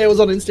put it. Yeah, it was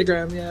on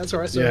Instagram. Yeah, that's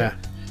where I saw Yeah.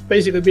 it.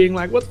 Basically being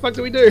like, "What the fuck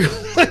do we do?"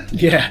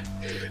 Yeah.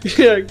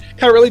 Yeah,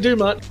 can't really do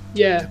much.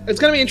 Yeah, it's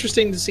going to be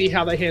interesting to see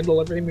how they handle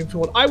everything moving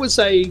forward. I would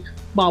say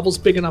Marvel's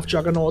big enough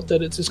juggernaut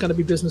that it's just going to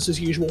be business as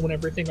usual when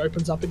everything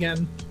opens up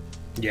again.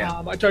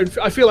 Yeah.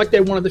 I feel like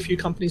they're one of the few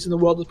companies in the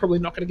world that's probably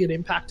not going to get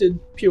impacted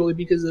purely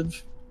because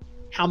of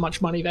how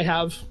much money they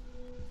have.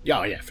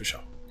 Oh, yeah, for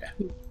sure.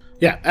 Yeah.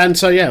 Yeah, and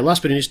so, yeah,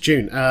 last bit in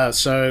June.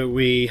 So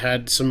we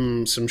had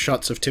some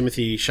shots of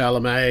Timothy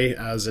Chalamet,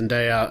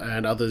 Zendaya,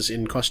 and others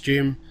in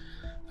costume,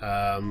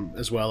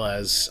 as well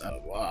as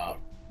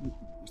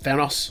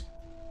Thanos.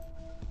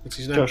 What's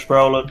his name? Josh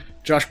Brolin.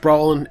 Josh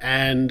Brolin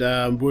and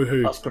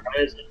Woohoo. Oscar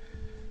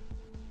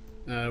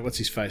Isaac. What's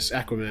his face?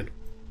 Aquaman.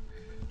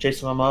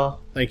 Jason Momoa.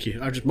 Thank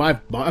you.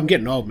 I'm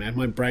getting old, man.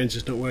 My brain's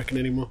just not working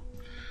anymore.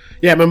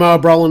 Yeah,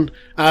 Momoa,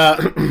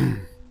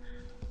 Brolin.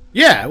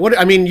 Yeah, what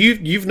I mean,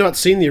 you've not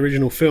seen the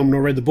original film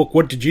nor read the book.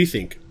 What did you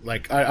think?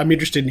 Like, I'm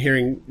interested in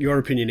hearing your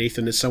opinion,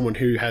 Ethan, as someone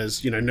who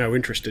has no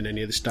interest in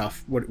any of this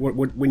stuff. What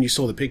when you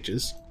saw the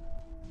pictures?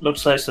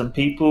 Looks like some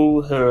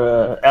people who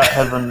are out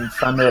having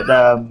fun at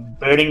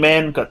Burning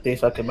Man, got their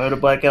fucking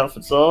motorbike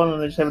outfits on,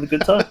 and they're just having a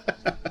good time.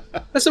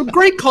 There's some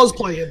great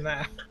cosplay in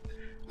there.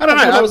 I don't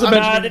know.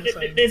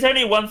 There's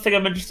only one thing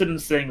I'm interested in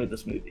seeing with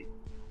this movie,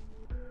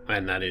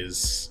 and that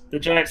is the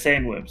giant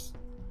sandworms.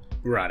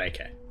 Right.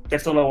 Okay.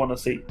 That's all I want to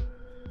see.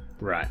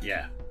 Right.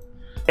 Yeah.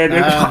 And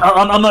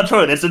I'm not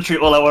trolling. That's literally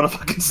all I want to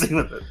fucking see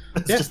with it.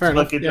 It's just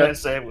fucking giant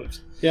sandworms.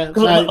 Yeah.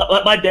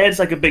 Because my dad's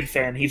like a big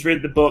fan. He's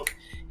read the book.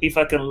 He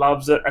fucking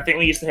loves it. I think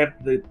we used to have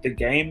the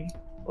game,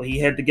 or he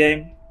had the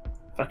game,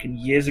 fucking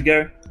years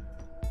ago.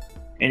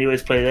 And he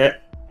always play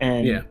that.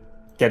 And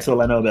that's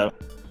all I know about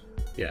it.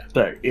 Yeah.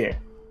 But yeah.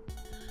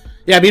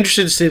 Yeah, I'd be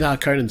interested to see how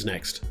Conan's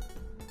next.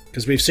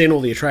 Because we've seen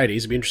all the Atreides.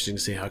 It'd be interesting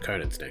to see how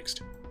Conan's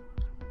next.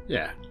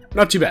 Yeah.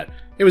 Not too bad.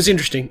 It was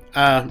interesting.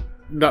 I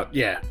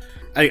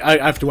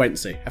have to wait and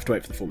see. I have to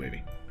wait for the full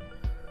movie.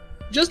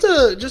 Just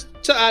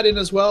to add in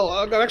as well,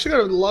 I've actually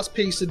got a last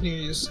piece of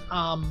news.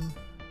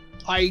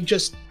 I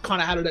just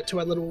kind of added it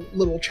to a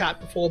little chat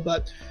before,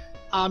 but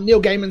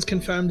Neil Gaiman's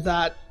confirmed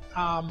that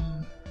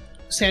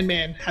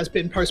Sandman has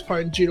been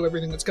postponed due to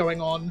everything that's going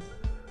on.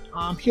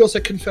 He also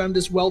confirmed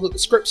as well that the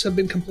scripts have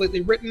been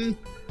completely written,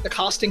 the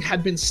casting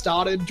had been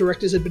started,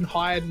 directors had been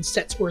hired, and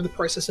sets were in the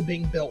process of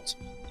being built.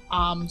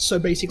 So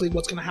basically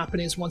what's going to happen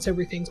is once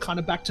everything's kind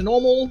of back to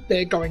normal,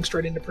 they're going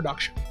straight into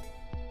production.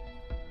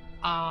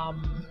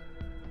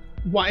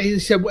 What he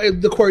said,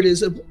 the quote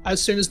is,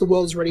 as soon as the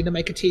world's ready to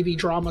make a TV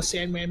drama,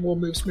 Sandman will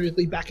move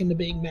smoothly back into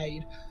being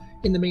made.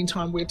 In the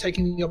meantime, we're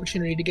taking the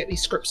opportunity to get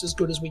these scripts as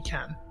good as we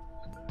can.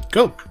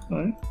 Cool.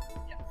 Right.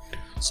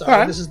 So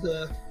this is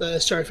the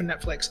show for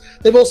Netflix.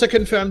 They've also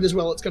confirmed as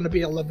well it's going to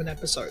be 11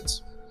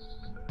 episodes.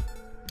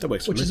 That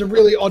works for me. Which is a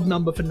really odd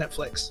number for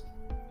Netflix.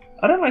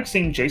 I don't like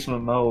seeing Jason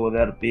Momoa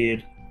without a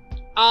beard.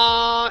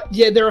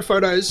 Yeah, there are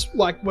photos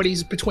like when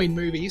he's between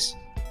movies.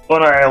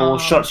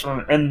 Shots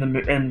from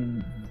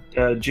in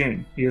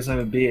June. He doesn't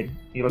have a beard.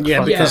 He looks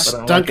funny, because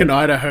Duncan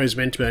Idaho is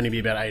meant to only be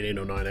about 18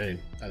 or 19.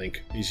 I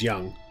think he's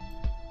young.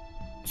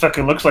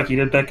 Fucking looks like he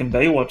did back in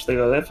Baywatch. They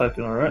got that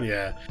fucking alright.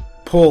 Yeah,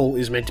 Paul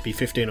is meant to be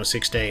 15 or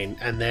 16,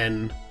 and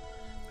then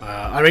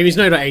I mean he's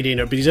not 18,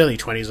 but he's early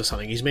 20s or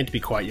something. He's meant to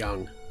be quite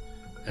young,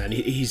 and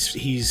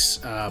he's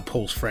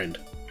Paul's friend.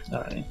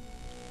 Alright.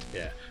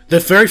 Yeah. The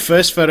very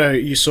first photo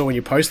you saw when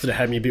you posted it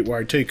had me a bit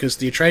worried too, because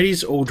the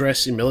Atreides all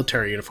dress in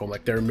military uniform,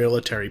 like they're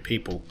military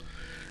people.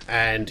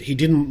 And he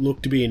didn't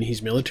look to be in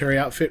his military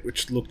outfit,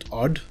 which looked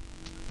odd.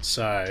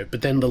 So,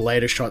 but then the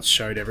later shots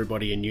showed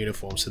everybody in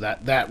uniform, so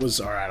that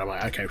was alright. I'm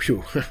like, okay,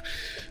 phew.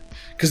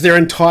 Because their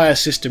entire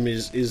system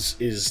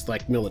is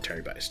like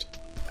military based.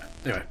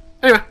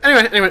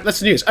 Anyway, that's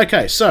the news.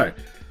 Okay, so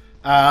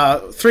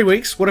 3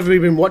 weeks. What have we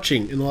been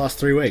watching in the last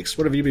 3 weeks?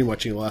 What have you been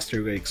watching in the last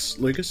 3 weeks,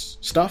 Lucas?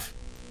 Stuff?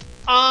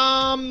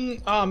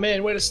 Oh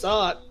man, where to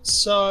start?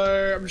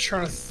 So I'm just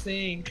trying to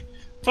think.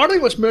 Finally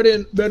watched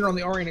Murder on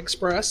the Orient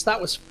Express. That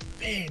was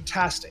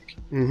fantastic.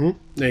 Mm-hmm.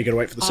 Now you gotta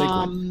wait for the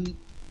sequel.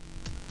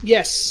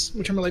 Yes,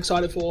 which I'm really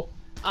excited for.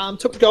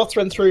 Took the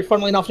girlfriend through,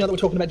 funnily enough, now that we're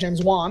talking about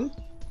James Wan,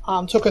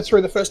 took her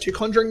through the first two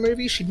Conjuring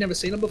movies. She'd never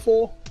seen them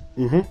before.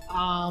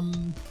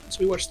 Mm-hmm. So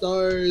we watched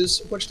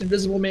those. Watched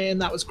Invisible Man.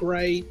 That was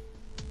great.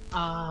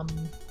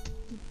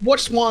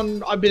 Watched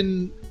one I've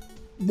been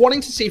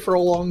wanting to see for a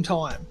long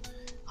time,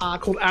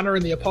 called Anna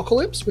and the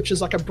Apocalypse, which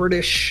is like a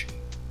British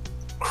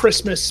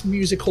Christmas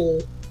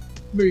musical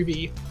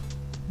movie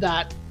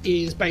that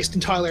is based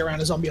entirely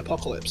around a zombie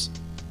apocalypse.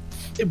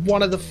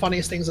 One of the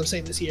funniest things I've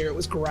seen this year. It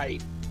was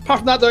great. Apart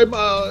from that,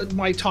 though,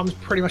 my time's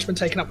pretty much been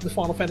taken up with the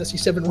Final Fantasy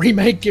VII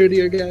remake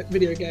video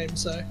game.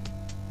 So,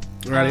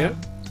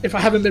 if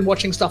I haven't been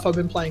watching stuff, I've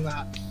been playing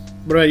that.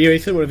 What about you,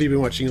 Ethan? What have you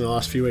been watching in the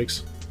last few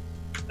weeks?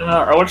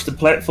 I watched The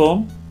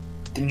Platform,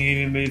 the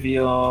new movie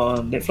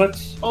on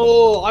Netflix.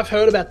 Oh, I've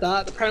heard about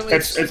that. Apparently,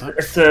 it's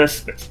a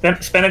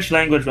Spanish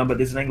language one, but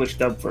there's an English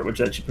dub for it,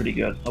 which is actually pretty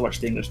good. I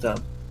watched the English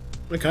dub.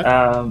 Okay.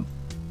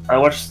 I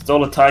watched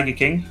all of Tiger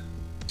King.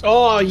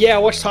 Oh yeah, I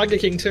watched Tiger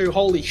King too.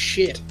 Holy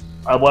shit!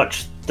 I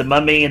watched The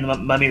Mummy and The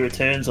Mummy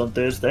Returns on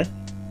Thursday.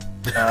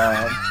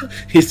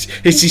 It's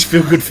his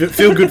feel good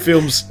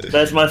films.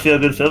 That's my feel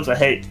good films. I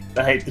hate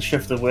the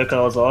shift of work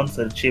I was on,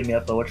 so to cheer me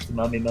up, I watched The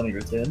Mummy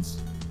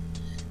Returns.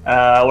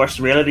 I watched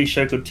a reality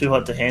show called Too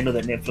Hot to Handle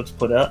that Netflix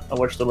put out. I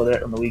watched all of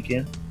that on the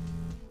weekend.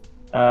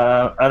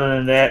 Other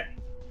than that,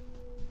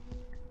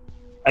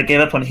 I gave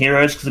up on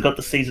Heroes because I got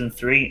to season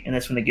 3, and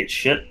that's when it gets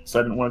shit, so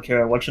I didn't want to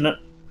carry on watching it.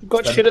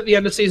 Got shit at the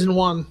end of season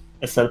 1.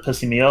 It started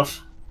pissing me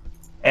off.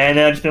 And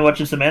then I've just been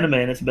watching some anime,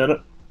 and that's about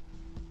it.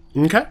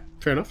 Okay,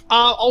 fair enough.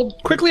 I'll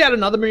quickly add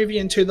another movie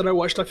in too that I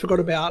watched I forgot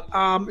about.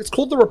 It's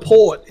called The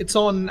Report. It's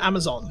on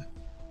Amazon.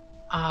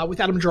 With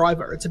Adam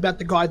Driver. It's about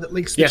the guy that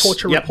leaks the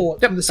torture report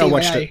from the CIA. I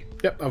watched it.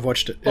 Yep, I've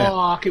watched it. Yeah.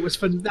 Fuck, it was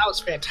fun. That was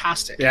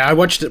fantastic. Yeah, I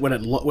watched it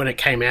when it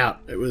came out.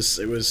 It was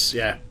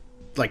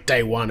like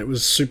day one. It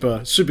was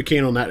super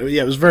keen on that.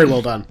 Yeah, it was very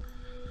well done.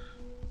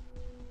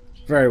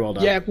 Very well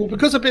done. Yeah, well,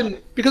 because I've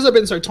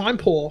been so time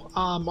poor,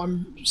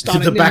 I'm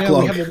starting the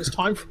backlog. now. We have all this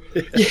time.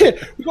 Yeah,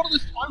 we've got all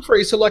this time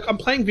free. So like, I'm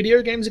playing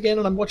video games again,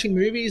 and I'm watching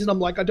movies, and I'm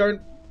like,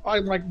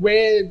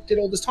 where did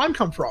all this time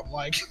come from?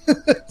 Like,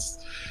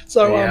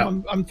 so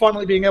I'm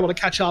finally being able to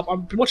catch up.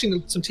 I've been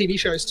watching some TV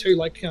shows too.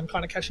 Like, I'm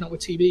kind of catching up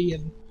with TV,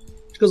 and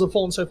because I've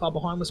fallen so far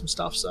behind with some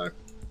stuff. So,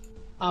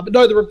 but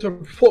no, the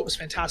report was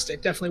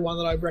fantastic. Definitely one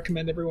that I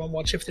recommend everyone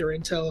watch if they're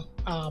into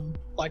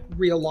like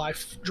real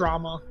life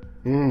drama.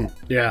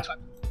 Yeah.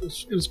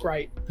 It was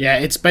great. Yeah,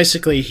 it's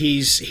basically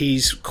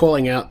he's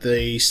calling out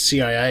the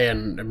CIA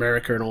and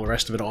America and all the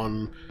rest of it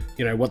on,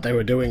 you know, what they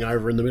were doing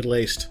over in the Middle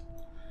East.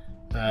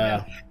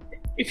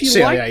 If you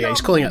CIA, he's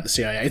calling out the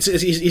CIA.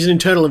 He's an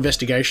internal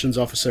investigations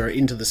officer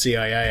into the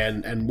CIA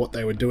and what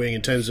they were doing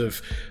in terms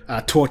of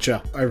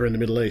torture over in the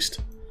Middle East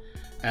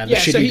and the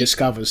shit he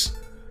discovers.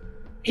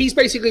 He's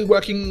basically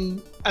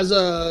working as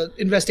a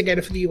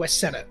investigator for the US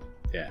Senate.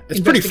 Yeah, it's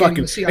pretty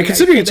fucking... And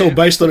considering it's all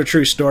based on a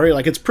true story,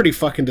 like, it's pretty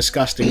fucking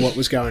disgusting what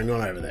was going on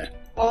over there.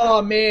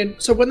 Oh, man.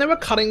 So when they were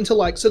cutting to,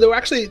 like... So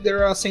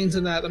there are scenes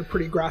in that are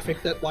pretty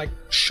graphic that, like,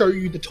 show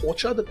you the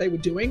torture that they were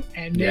doing.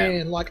 And,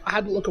 man, like, I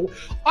had to look at...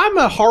 I'm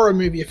a horror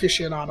movie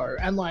aficionado,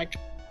 and, like,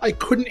 I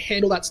couldn't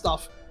handle that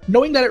stuff,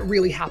 knowing that it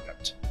really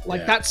happened.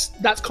 Like, that's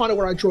kind of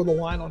where I draw the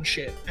line on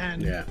shit.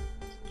 And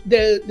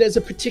there's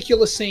a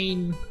particular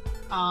scene...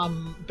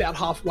 about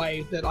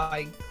halfway that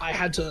I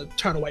had to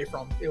turn away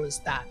from. It was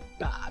that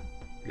bad.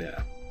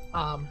 Yeah.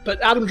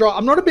 But Adam Driver,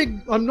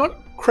 I'm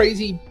not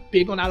crazy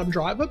big on Adam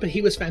Driver, but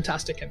he was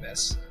fantastic in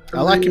this.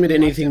 I like him in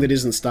anything that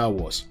isn't Star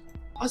Wars.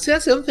 Oh, see,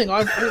 that's the other thing. I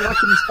really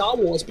like him in Star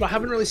Wars, but I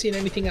haven't really seen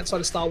anything outside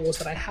of Star Wars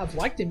that I have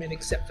liked him in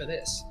except for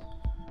this.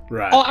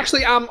 Right. Oh,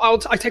 actually,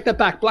 I take that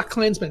back. Black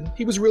Klansman.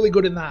 He was really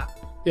good in that.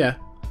 Yeah.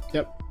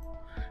 Yep.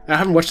 I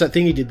haven't watched that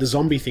thing he did, the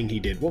zombie thing he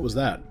did. What was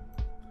that?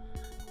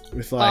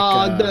 With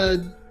like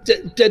the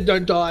Dead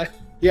Don't Die.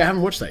 Yeah, I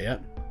haven't watched that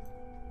yet.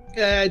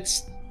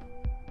 It's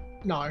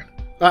no.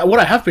 What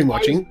I have been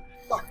watching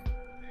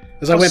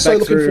is I went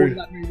back through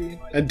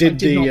and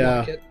did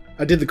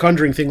I did the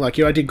Conjuring thing like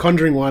you. I did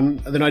Conjuring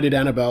 1, and then I did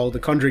Annabelle, the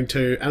Conjuring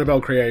 2,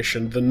 Annabelle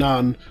Creation, The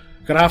Nun.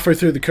 Got halfway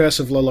through The Curse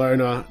of La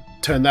Llorona,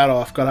 turned that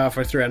off. Got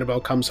halfway through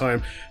Annabelle Comes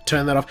Home,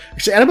 turned that off.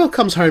 Actually, Annabelle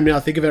Comes Home, now I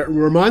think of it,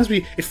 reminds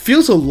me, it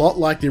feels a lot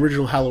like the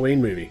original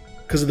Halloween movie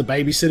because of the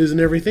babysitters and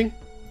everything.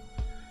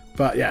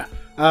 But yeah,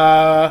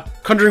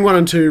 Conjuring 1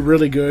 and 2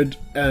 really good,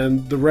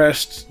 and the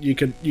rest you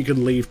could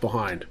leave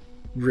behind,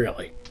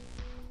 really.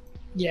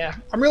 Yeah,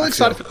 I'm really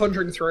excited for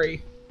Conjuring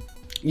 3.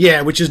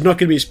 Yeah, which is not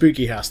going to be a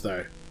spooky house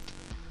though.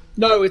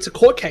 No, it's a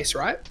court case,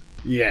 right?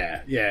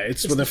 Yeah,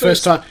 it's for the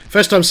first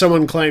time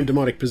someone claimed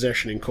demonic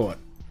possession in court.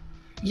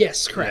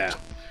 Yes, correct.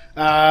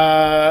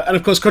 Yeah. And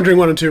of course, Conjuring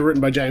 1 and 2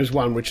 written by James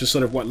Wan, which is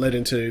sort of what led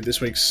into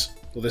this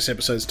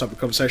episode's topic of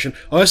conversation.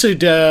 I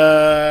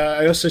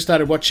also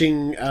started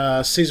watching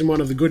season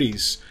 1 of The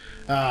Goodies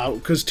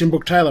because Tim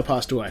Brooke Taylor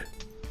passed away.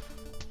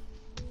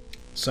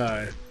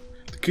 So,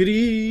 The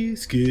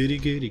Goodies,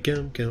 goody,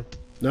 come.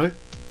 No?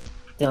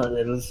 Yeah,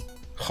 it is.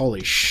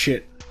 Holy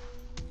shit.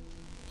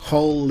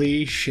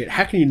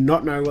 How can you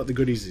not know what The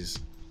Goodies is?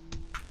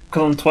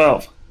 Because I'm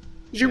 12.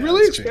 Did you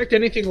really expect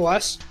anything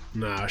less?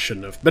 No, I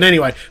shouldn't have. But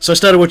anyway, so I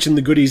started watching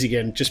The Goodies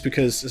again, just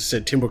because, as I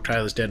said, Tim Brooke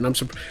Taylor's dead, and I'm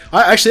surprised.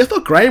 I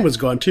thought Graham was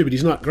gone too, but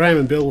he's not. Graham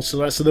and Bill,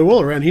 so they're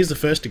all around. He's the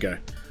first to go.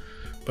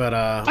 But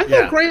I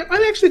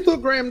actually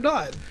thought Graham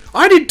died.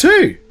 I did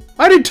too.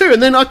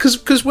 And then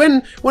because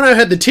when I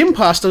heard the Tim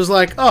passed, I was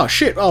like, oh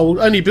shit,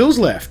 only Bill's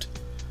left.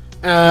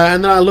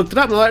 And then I looked it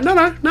up, and I'm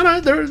like,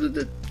 no,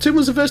 Tim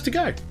was the first to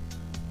go.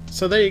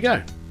 So there you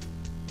go.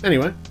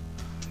 Anyway.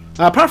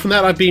 Apart from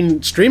that, I've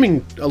been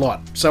streaming a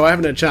lot, so I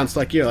haven't had a chance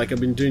like you. Like,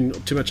 I've been doing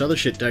too much other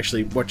shit to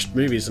actually watch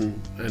movies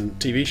and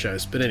TV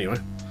shows. But anyway,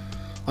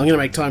 I'm going to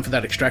make time for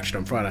that Extraction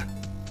on Friday.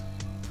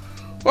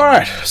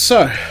 Alright,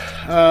 so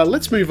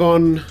let's move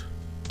on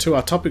to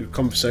our topic of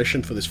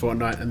conversation for this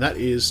fortnight, and that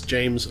is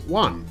James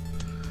Wan.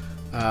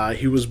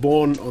 He was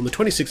born on the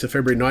 26th of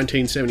February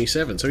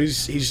 1977, so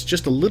he's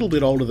just a little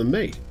bit older than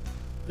me.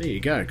 There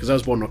you go, because I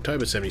was born in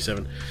October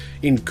 77.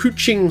 In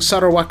Kuching,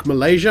 Sarawak,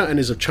 Malaysia, and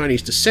is of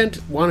Chinese descent.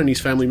 Wan and his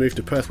family moved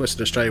to Perth,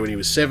 Western Australia when he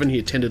was 7. He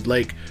attended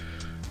Lake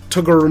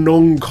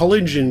Tuggeranong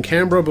College in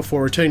Canberra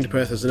before returning to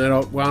Perth as an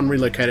adult. Wan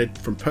relocated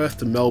from Perth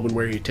to Melbourne,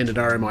 where he attended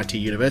RMIT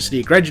University.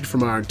 He graduated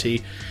from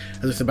RMIT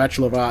with a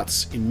Bachelor of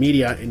Arts in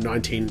Media in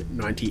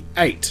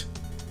 1998.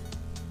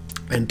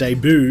 And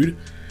debuted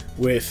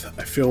with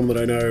a film that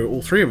I know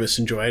all three of us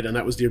enjoyed, and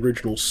that was the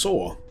original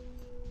Saw.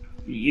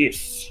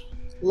 Yes.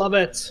 Love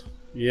it.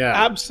 Yeah.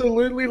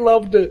 Absolutely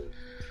loved it.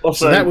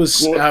 Also, so that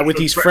was with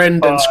his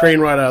friend and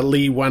screenwriter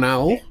Lee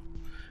Wan-al.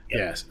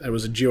 Yes, that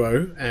was a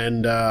duo,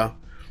 and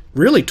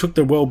really took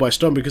the world by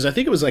storm because I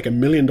think it was like $1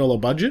 million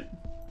budget.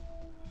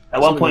 At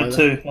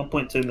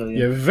 1.2 million.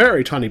 Yeah,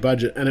 very tiny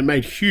budget, and it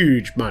made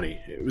huge money.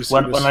 It was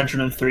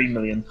 103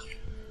 million.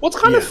 What's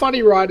kind of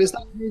funny, right, is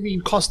that movie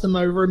cost them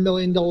over $1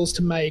 million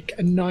to make,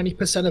 and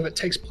 90% of it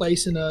takes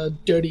place in a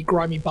dirty,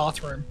 grimy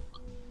bathroom.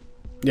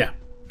 Yeah.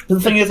 The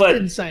thing is, like,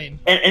 insane.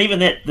 And even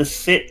that, the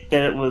set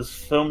that it was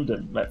filmed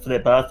in, like for their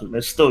bathroom,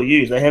 it's still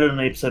used. They had it in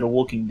an episode of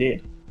Walking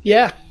Dead.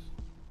 Yeah,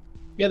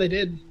 they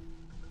did.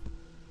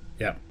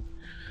 Yeah.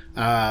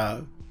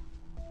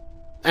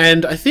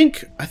 And I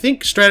think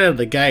straight out of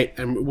the gate,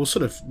 and we'll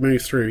sort of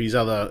move through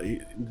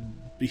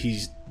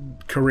his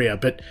career,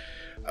 but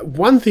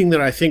one thing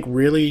that I think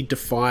really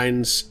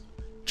defines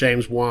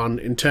James Wan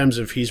in terms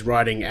of his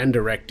writing and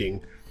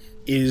directing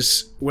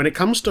is when it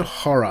comes to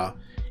horror,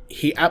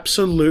 he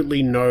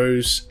absolutely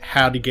knows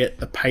how to get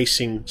the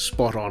pacing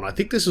spot on. I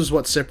think this is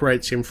what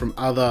separates him from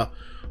other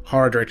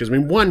horror directors. I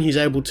mean, one, he's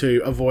able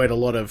to avoid a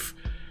lot of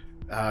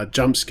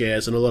jump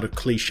scares and a lot of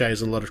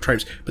cliches and a lot of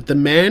tropes, but the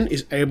man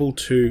is able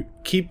to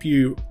keep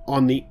you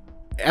on the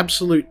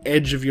absolute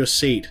edge of your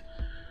seat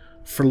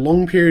for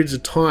long periods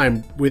of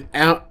time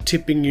without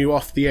tipping you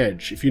off the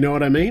edge, if you know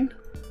what I mean.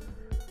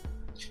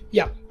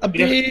 Yeah, a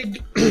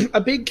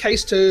big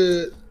case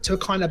to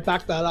kind of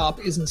back that up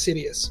is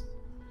Insidious.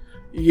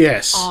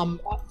 Yes.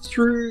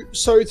 Through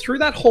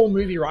that whole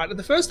movie, right? At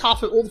the first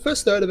half of, or the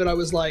first third of it, I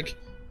was like,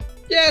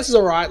 yeah, this is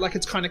alright, like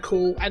it's kind of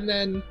cool. And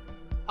then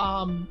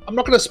I'm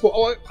not going to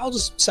spoil. I'll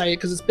just say it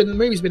because the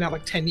movie's been out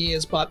like 10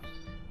 years, but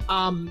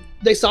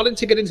they started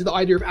to get into the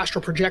idea of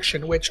astral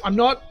projection, which I'm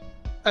not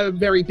a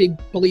very big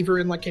believer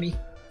in, like any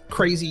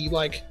crazy,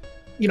 like,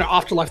 you know,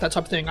 afterlife, that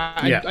type of thing.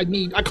 I kind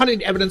of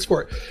need evidence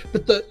for it.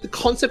 But the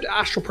concept of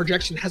astral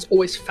projection has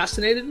always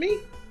fascinated me.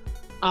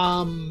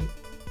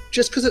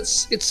 Just because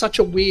it's such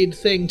a weird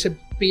thing to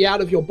be out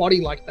of your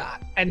body like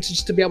that, and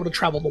just to be able to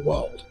travel the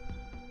world,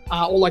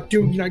 or like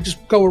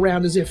just go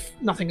around as if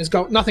nothing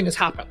has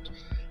happened.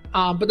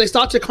 But they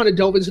start to kind of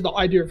delve into the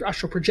idea of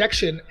astral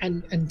projection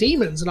and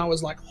demons, and I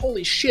was like,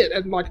 holy shit!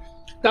 And like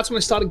that's when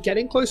I started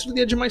getting closer to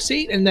the edge of my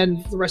seat, and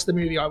then for the rest of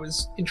the movie, I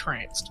was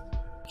entranced.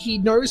 He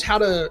knows how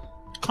to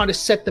kind of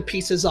set the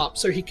pieces up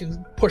so he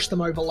can push them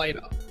over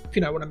later, if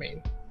you know what I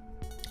mean.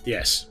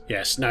 Yes.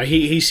 No,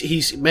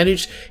 he's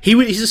managed. He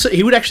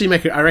would actually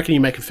make. I reckon he'd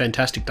make a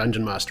fantastic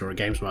dungeon master or a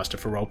games master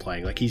for role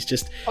playing. Like he's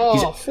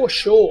for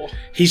sure.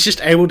 He's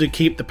just able to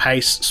keep the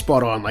pace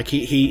spot on. Like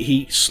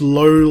he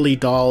slowly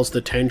dials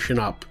the tension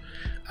up,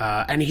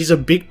 and he's a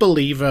big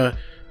believer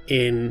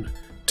in,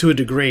 to a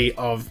degree,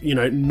 of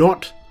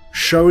not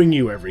showing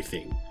you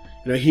everything.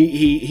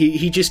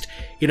 He just,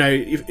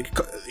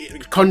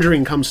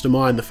 Conjuring comes to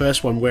mind, the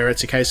first one, where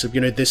it's a case of,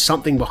 there's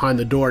something behind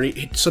the door, and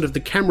it sort of,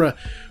 the camera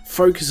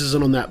focuses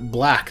on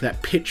that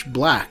pitch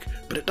black,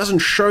 but it doesn't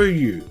show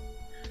you.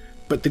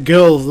 But the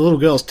little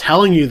girl's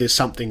telling you there's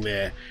something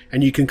there,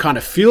 and you can kind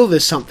of feel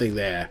there's something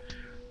there,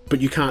 but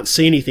you can't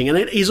see anything.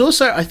 And he's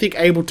also, I think,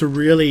 able to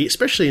really,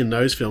 especially in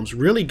those films,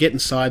 really get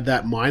inside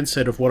that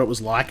mindset of what it was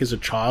like as a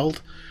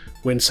child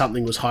when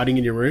something was hiding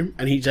in your room,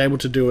 and he's able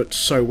to do it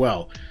so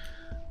well.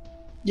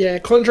 Yeah,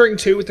 Conjuring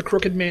 2 with the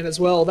Crooked Man as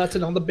well. That's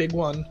another big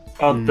one.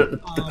 The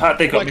part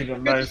they got me the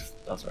most...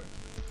 Oh, sorry.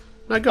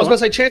 No, I was going to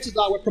say, chances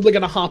are we're probably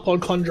going to harp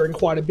on Conjuring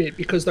quite a bit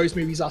because those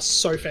movies are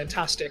so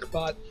fantastic.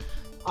 But,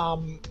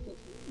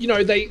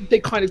 they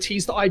kind of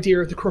tease the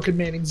idea of the Crooked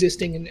Man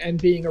existing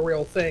and being a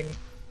real thing.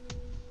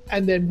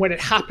 And then when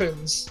it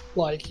happens,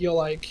 like, you're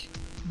like...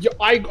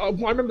 I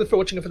remember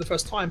watching it for the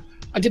first time.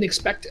 I didn't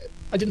expect it.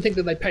 I didn't think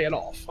that they'd pay it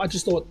off. I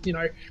just thought,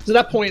 because at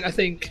that point, I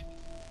think...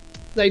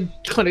 they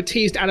kind of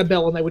teased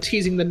Annabelle and they were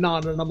teasing the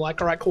Nun, and I'm like,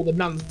 all right, cool, the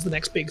Nun's the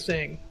next big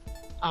thing.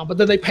 But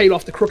then they paid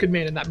off the Crooked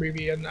Man in that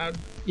movie, and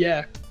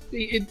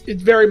it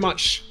very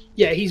much,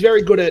 he's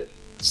very good at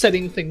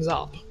setting things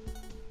up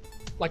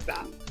like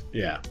that.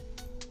 Yeah.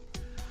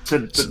 So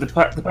the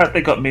part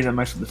that got me the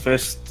most of the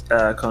first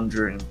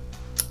Conjuring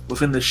was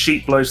when the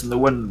sheet blows and the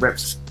wind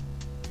wraps.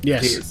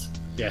 Yes.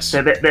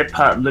 So that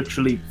part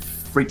literally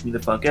freaked me the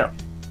fuck out.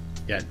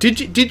 Yeah.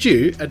 Did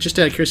you? Just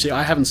out of curiosity,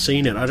 I haven't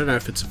seen it. I don't know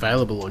if it's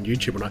available on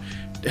YouTube or not.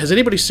 Has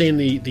anybody seen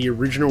the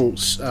original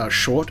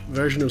short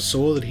version of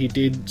Saw that he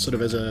did, sort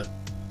of as a?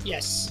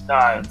 Yes. No,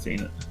 I haven't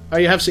seen it. Oh,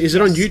 you have seen? Is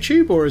it on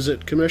YouTube or is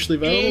it commercially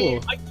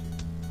available?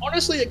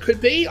 Honestly, it could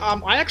be.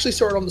 I actually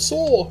saw it on the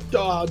Saw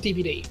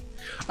DVD.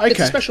 Okay. It's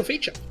a special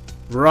feature.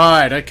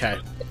 Right. Okay.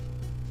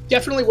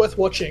 Definitely worth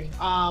watching.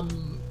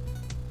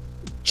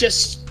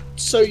 Just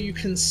so you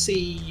can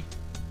see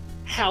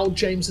how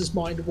James's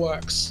mind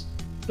works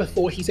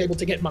before he's able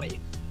to get money.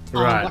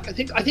 Right.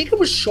 I think it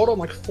was shot on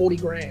like 40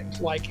 grand.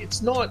 Like it's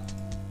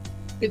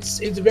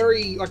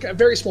very like a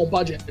very small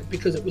budget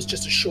because it was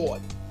just a short.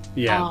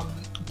 Yeah.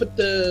 But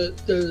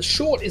the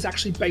short is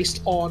actually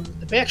based on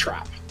the bear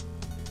trap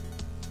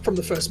from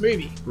the first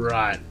movie.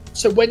 Right.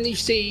 So when you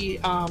see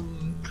I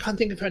can't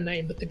think of her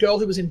name, but the girl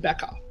who was in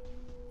Becca,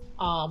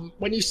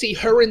 when you see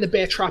her in the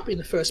bear trap in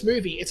the first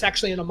movie, it's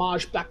actually an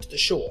homage back to the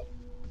short.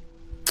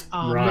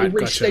 Right.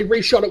 Gotcha. They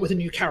reshot it with a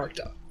new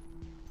character.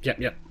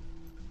 Yep.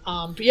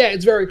 But yeah,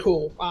 it's very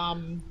cool.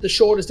 The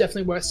short is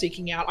definitely worth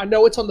seeking out. I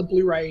know it's on the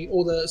Blu-ray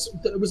or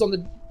it was on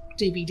the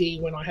DVD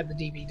when I had the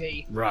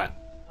DVD. Right.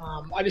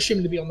 I'd assume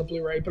it to be on the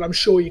Blu-ray, but I'm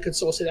sure you could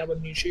source it out on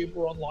YouTube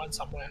or online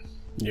somewhere.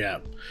 Yeah.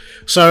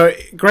 So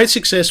great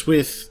success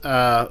with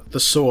the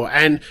Saw,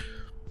 and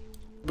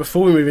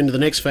before we move into the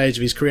next phase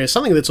of his career,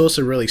 something that's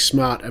also really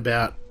smart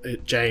about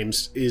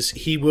James is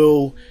he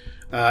will,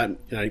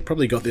 he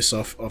probably got this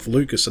off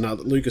Lucas and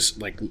other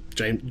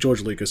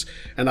George Lucas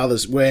and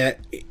others, where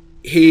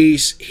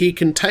he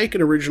can take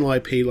an original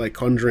IP like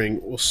Conjuring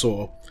or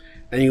Saw,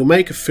 and he'll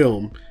make a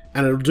film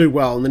and it'll do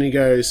well, and then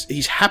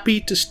he's happy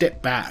to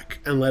step back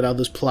and let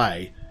others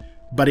play,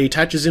 but he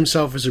attaches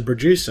himself as a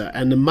producer,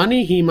 and the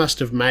money he must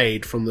have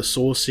made from the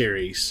Saw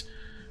series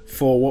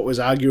for what was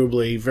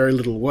arguably very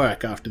little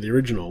work after the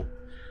original,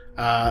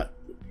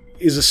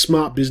 is a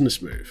smart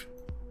business move.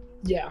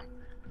 Yeah,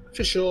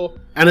 for sure.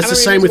 And it's the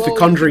same with the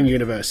Conjuring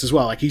universe as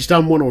well. Like, he's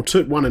done 1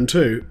 and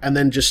 2, and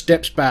then just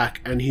steps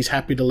back, and he's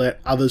happy to let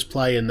others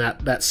play in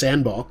that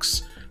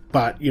sandbox.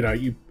 But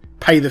you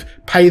pay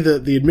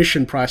the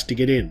admission price to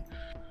get in.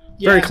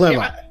 Yeah, very clever.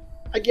 Yeah.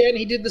 Again,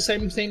 he did the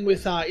same thing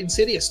with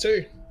Insidious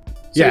too.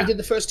 So he did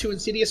the first 2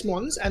 Insidious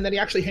ones, and then he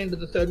actually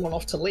handed the 3rd one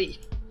off to Lee.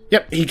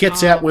 Yep, he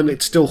gets out when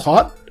it's still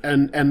hot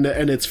and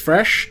it's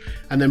fresh,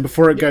 and then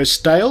before it goes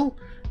stale,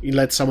 he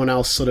lets someone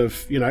else sort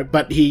of,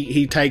 but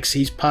he takes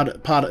his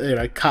part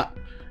cut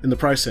in the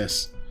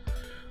process.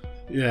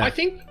 Yeah, I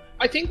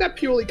think that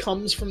purely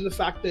comes from the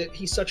fact that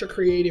he's such a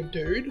creative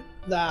dude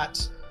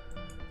that,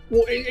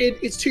 well,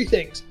 it's 2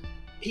 things.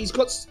 He's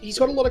got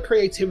a lot of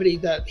creativity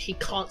that he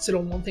can't sit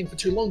on one thing for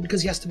too long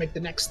because he has to make the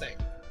next thing.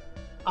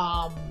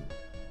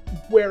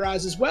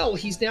 Whereas as well,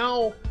 he's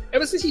now,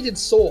 ever since he did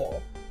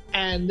Saw,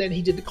 and then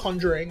he did The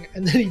Conjuring,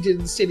 and then he did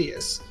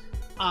Insidious,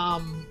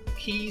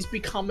 he's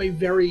become a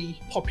very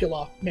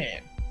popular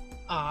man.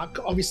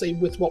 Obviously,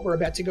 with what we're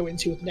about to go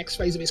into with the next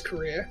phase of his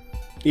career.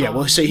 Yeah,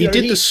 well, so he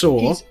did the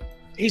Saw.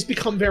 He's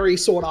become very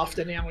sought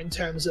after now in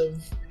terms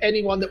of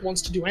anyone that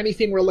wants to do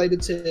anything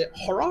related to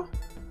horror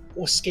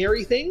or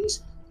scary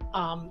things,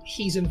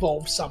 he's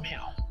involved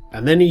somehow.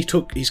 And then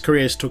his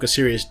career took a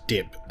serious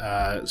dip.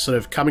 Sort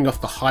of coming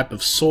off the hype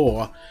of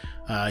Saw,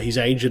 his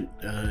agent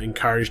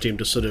encouraged him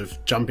to sort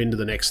of jump into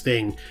the next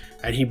thing,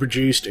 and he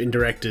produced and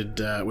directed,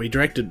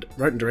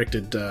 wrote and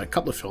directed a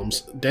couple of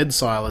films, Dead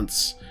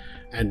Silence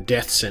and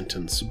Death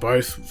Sentence,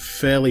 both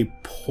fairly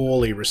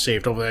poorly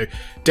received, although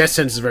Death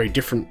Sentence is a very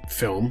different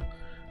film.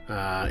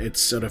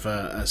 It's sort of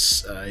a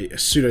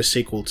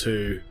pseudo-sequel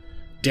to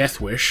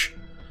Death Wish,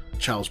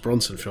 Charles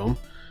Bronson film,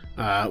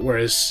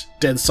 whereas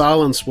Dead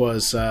Silence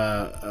was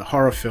a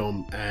horror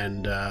film,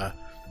 and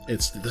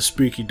it's the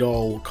spooky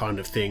doll kind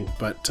of thing,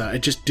 but it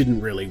just didn't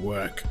really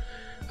work.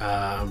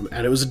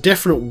 And it was a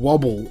definite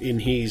wobble in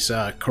his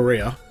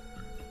career.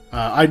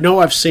 I know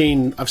I've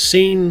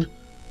seen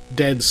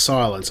Dead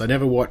Silence. I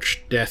never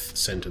watched Death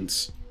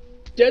Sentence.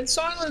 Dead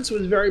Silence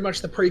was very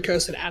much the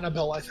precursor to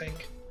Annabelle, I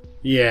think.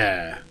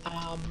 Yeah.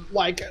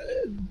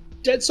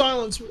 Dead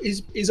Silence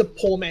is a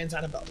poor man's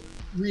Annabelle,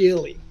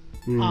 really.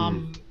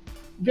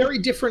 Very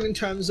different in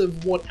terms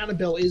of what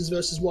Annabelle is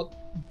versus what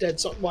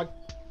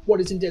what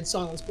is in Dead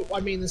Silence. But I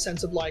mean, in the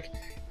sense of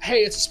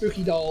hey, it's a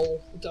spooky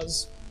doll. It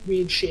does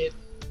weird shit.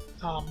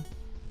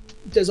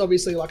 There's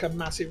obviously a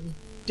massive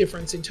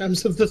difference in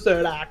terms of the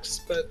 3rd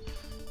act, but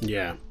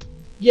yeah.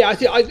 Yeah, I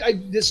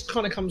think this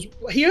kind of comes.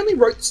 He only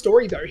wrote the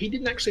story though. He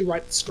didn't actually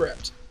write the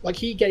script.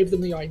 He gave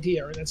them the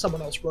idea, and then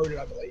someone else wrote it,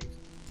 I believe.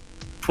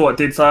 For what,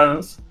 Dead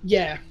Silence?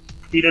 Yeah.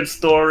 He did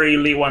story.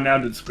 Lee Wan now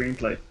did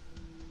screenplay.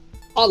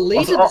 Oh,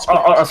 Lee did the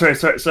script.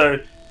 Sorry. So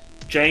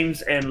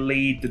James and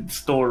Lee did the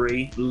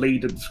story. Lee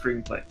did the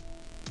screenplay.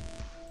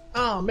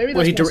 Oh, maybe.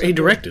 Well, he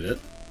directed it.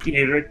 Yeah,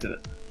 he directed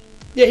it.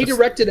 Yeah, he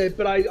directed it,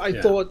 but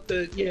I thought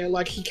that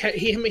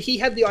he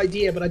had the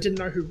idea, but I didn't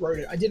know who wrote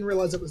it. I didn't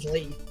realize it was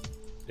Lee.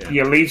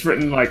 Yeah, Lee's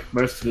written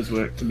most of his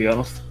work, to be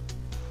honest.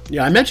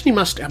 Yeah, I imagine he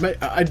must.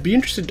 I'd be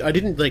interested. I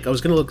didn't I was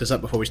going to look this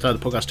up before we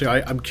started the podcast too.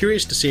 I'm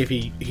curious to see if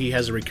he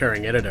has a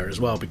recurring editor as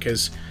well,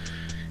 because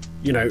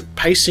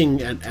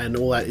pacing and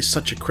all that is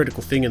such a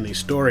critical thing in these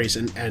stories,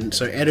 and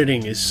so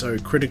editing is so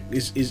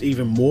is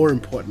even more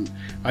important.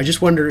 I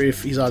just wonder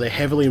if he's either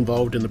heavily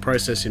involved in the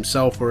process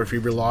himself, or if he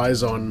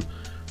relies on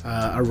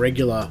a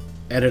regular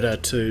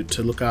editor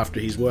to look after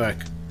his work.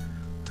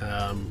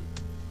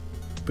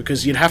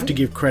 Because you'd have to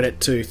give credit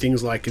to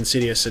things like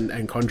Insidious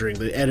and Conjuring,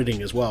 the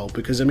editing as well.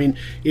 Because I mean,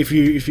 if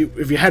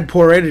you had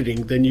poor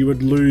editing, then you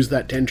would lose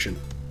that tension.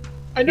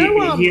 I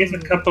know he has a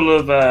couple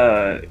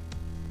of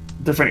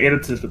different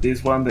editors, but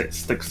there's one that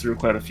sticks through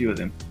quite a few of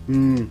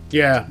them.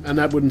 Yeah, and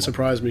that wouldn't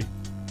surprise me.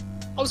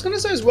 I was going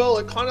to say as well,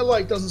 it kind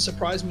of doesn't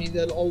surprise me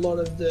that a lot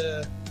of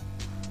the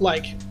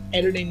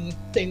editing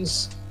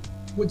things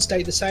would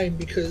stay the same,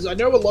 because I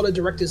know a lot of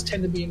directors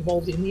tend to be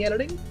involved in the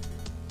editing.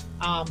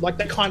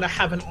 They kind of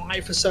have an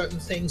eye for certain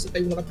things that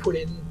they want to put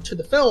into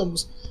the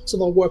films, so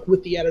they'll work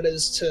with the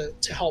editors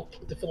to help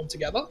put the film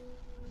together.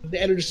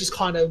 The editors just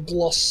kind of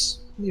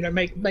gloss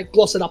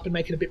it up and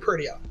make it a bit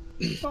prettier.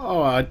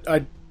 Oh,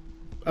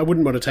 I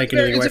wouldn't want to take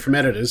anything away from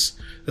editors.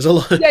 There's a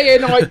lot.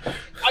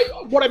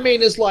 What I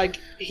mean is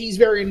he's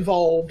very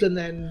involved, and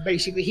then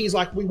basically he's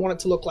we want it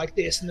to look like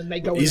this, and then they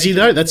go. Is he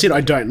though? That's it.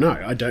 I don't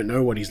know. I don't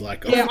know what he's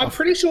like. Yeah, I'm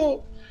pretty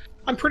sure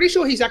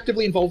he's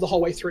actively involved the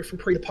whole way through, from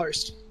pre to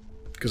post.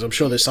 Because I'm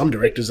sure there's some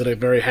directors that are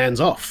very hands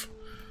off.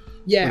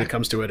 Yeah. when it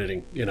comes to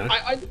editing, you know.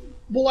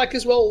 Well, like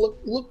as well,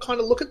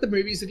 look at the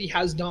movies that he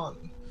has done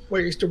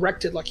where he's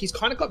directed. Like he's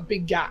kind of got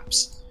big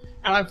gaps,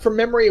 and from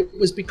memory, it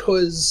was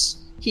because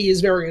he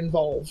is very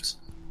involved.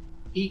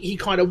 He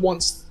kind of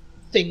wants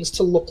things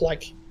to look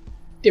like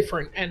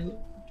different and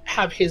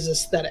have his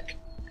aesthetic.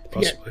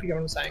 You get what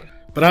I'm saying?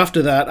 But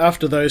after that,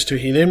 after those two,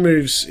 he then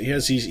moves.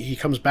 He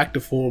comes back to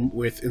form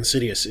with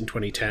Insidious in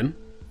 2010,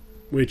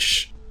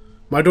 which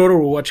my daughter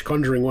will watch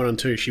Conjuring 1 and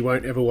 2. She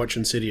won't ever watch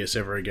Insidious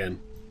ever again.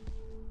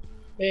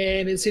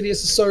 Man,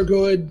 Insidious is so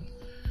good.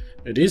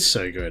 It is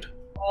so good.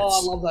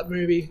 Oh, I love that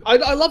movie.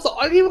 I love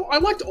I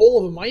liked all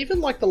of them. I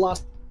even liked the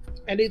last,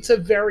 and it's a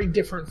very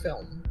different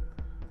film.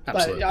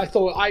 Absolutely. But I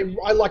thought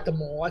I liked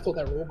them all. I thought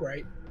they were all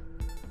great.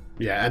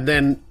 Yeah, and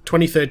then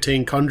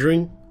 2013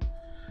 Conjuring,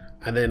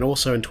 and then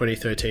also in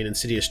 2013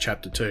 Insidious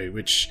Chapter 2,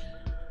 which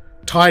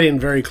tied in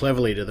very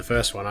cleverly to the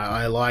first one.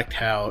 I liked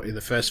how in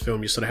the first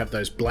film you sort of have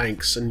those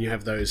blanks and you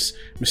have those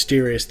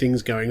mysterious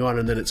things going on,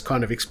 and then it's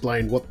kind of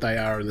explained what they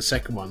are in the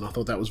second one. I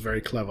thought that was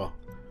very clever.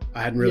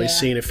 I hadn't really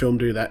seen a film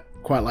do that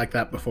quite like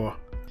that before.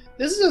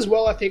 This is as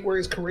well, I think, where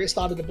his career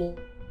started to blow.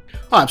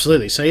 Oh,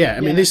 absolutely. So yeah, I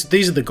mean,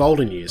 these are the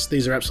golden years.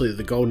 These are absolutely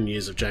the golden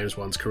years of James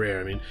Wan's career.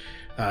 I mean,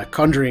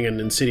 Conjuring and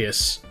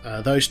Insidious,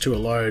 those two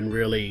alone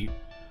really,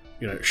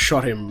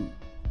 shot him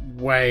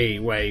way,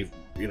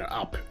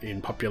 up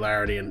in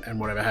popularity and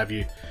whatever have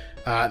you.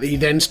 He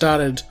then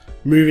started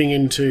moving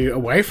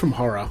away from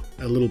horror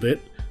a little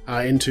bit,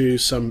 into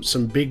some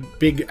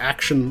big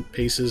action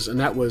pieces, and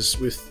that was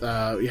with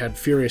we had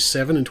Furious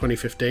 7 in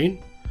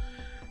 2015,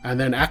 and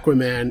then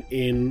Aquaman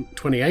in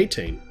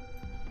 2018.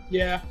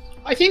 Yeah,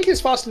 I think his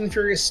Fast and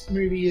Furious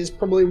movie is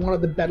probably one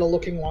of the better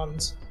looking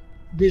ones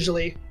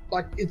visually.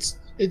 Like it's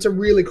a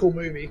really cool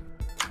movie.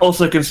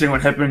 Also considering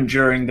what happened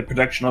during the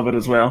production of it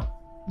as well.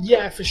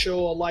 Yeah, for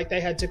sure. Like they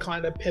had to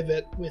kind of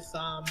pivot with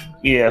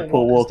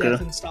Paul Walker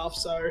death and stuff.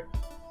 So,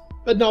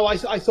 but no, I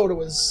thought it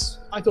was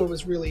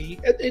really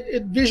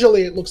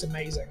visually it looks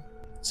amazing.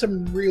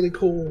 Some really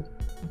cool,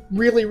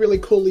 really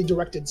coolly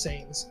directed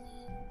scenes.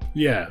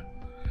 Yeah.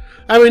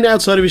 I mean,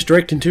 outside of his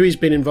directing too, he's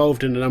been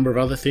involved in a number of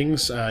other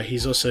things.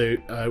 He's also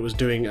was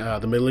doing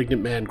the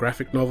Malignant Man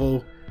graphic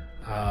novel.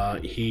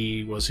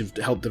 He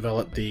helped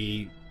develop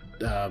the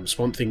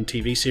Swamp Thing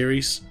TV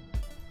series.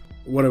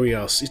 What are we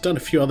else? He's done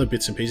a few other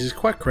bits and pieces. He's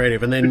quite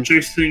creative. And then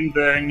producing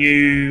the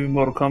new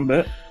Mortal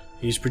Kombat.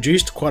 He's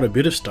produced quite a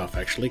bit of stuff,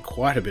 actually.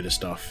 Quite a bit of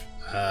stuff.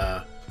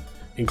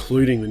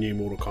 Including the new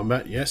Mortal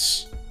Kombat,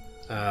 yes.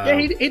 Yeah,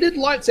 he did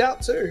Lights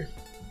Out too,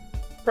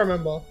 if I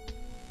remember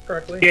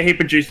correctly. Yeah, he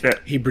produced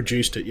that. He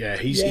produced it, yeah.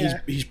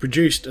 He's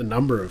produced a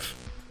number of...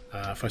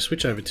 if I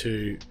switch over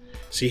to...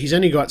 See, he's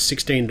only got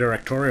 16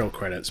 directorial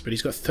credits, but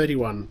he's got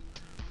 31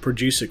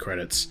 producer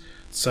credits.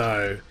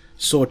 So,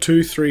 Saw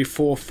 2, 3,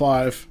 4,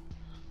 5,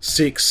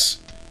 6,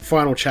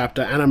 Final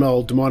Chapter,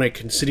 Annabelle,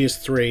 Demonic, Insidious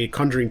 3,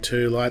 Conjuring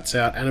 2, Lights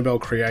Out, Annabelle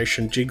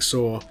Creation,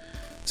 Jigsaw,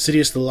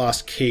 Insidious The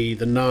Last Key,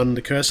 The Nun,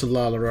 The Curse of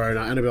La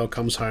Llorona, Annabelle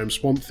Comes Home,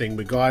 Swamp Thing,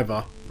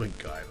 MacGyver,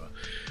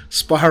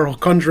 Spiral,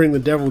 Conjuring The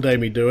Devil Made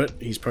Me Do It.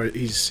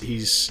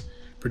 He's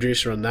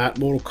producer on that.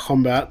 Mortal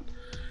Kombat.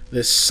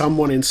 There's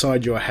Someone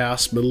Inside Your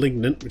House,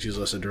 Malignant, which is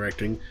also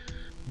directing.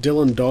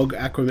 Dylan Dog,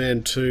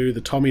 Aquaman 2,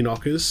 The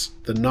Tommyknockers,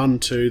 The Nun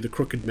 2, The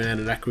Crooked Man,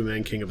 and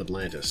Aquaman King of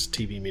Atlantis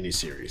TV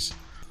miniseries.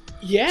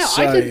 Yeah,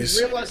 so I didn't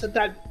realise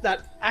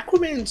that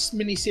Aquaman's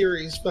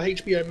miniseries for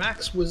HBO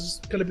Max was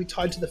going to be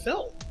tied to the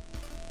film.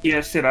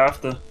 Yeah, set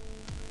after.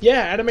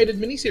 Yeah, animated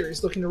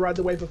miniseries looking to ride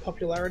the wave of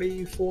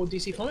popularity for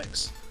DC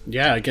Comics.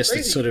 Yeah, I guess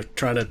it's sort of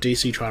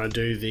DC trying to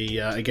do the,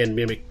 again,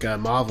 mimic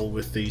Marvel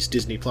with these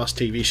Disney Plus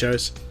TV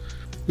shows.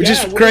 Which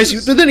is crazy.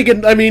 But then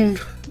again, I mean,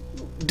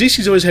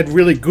 DC's always had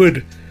really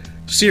good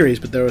series,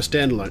 but they were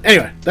standalone.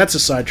 Anyway, that's a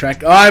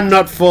sidetrack. I'm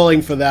not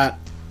falling for that.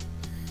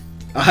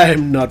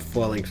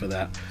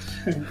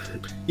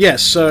 Yeah,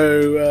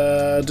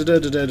 so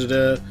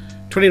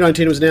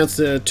 2019 was announced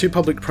two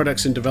public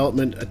products in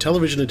development, a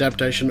television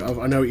adaptation of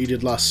I Know What You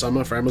Did Last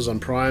Summer for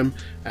Amazon Prime,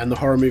 and the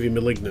horror movie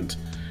Malignant,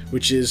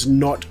 which is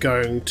not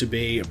going to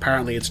be,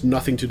 apparently it's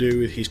nothing to do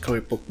with his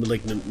comic book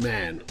Malignant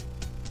Man.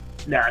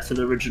 Nah, it's an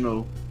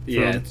original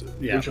film.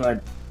 Yeah.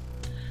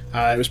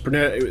 It was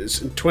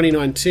in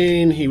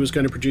 2019. He was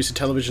going to produce a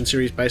television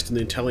series based on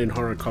the Italian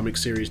horror comic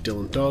series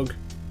Dylan Dog.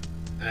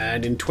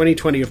 And in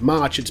 2020 of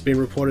March, it's been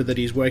reported that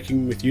he's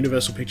working with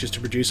Universal Pictures to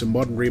produce a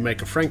modern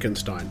remake of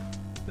Frankenstein.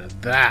 Now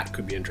that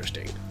could be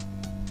interesting.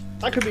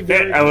 That could be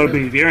very. I would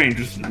be very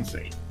interested in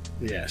seeing.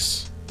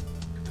 Yes.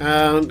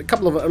 A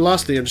couple of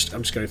lastly, I'm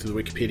just going through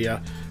the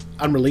Wikipedia.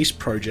 Unreleased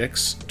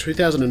projects.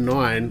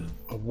 2009,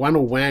 a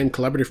Wang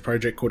collaborative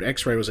project called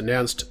X-Ray was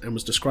announced and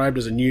was described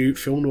as a new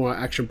film noir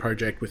action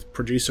project with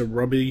producer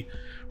Robbie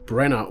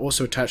Brenner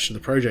also attached to the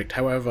project.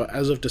 However,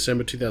 as of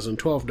December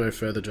 2012, no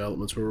further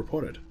developments were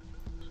reported.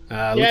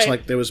 Looks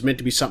like there was meant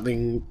to be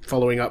something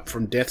following up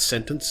from Death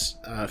Sentence,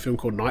 a film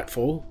called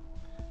Nightfall.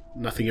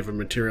 Nothing ever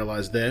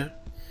materialized there.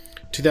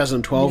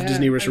 2012,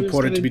 Disney was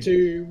reported to be...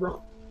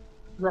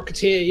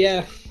 Rocketeer,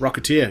 yeah.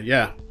 Rocketeer,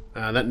 yeah.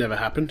 That never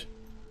happened.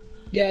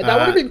 Yeah, that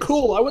would have been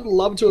cool. I would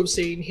love to have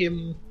seen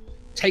him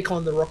take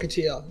on the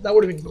Rocketeer. That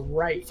would have been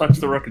great. Fuck's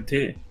the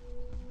Rocketeer?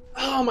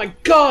 Oh my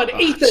god,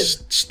 Ethan!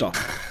 Stop.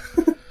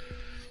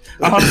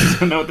 I honestly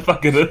don't know what the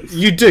fuck it is.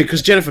 You do,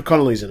 because Jennifer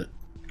Connelly's in it.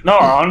 No,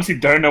 I honestly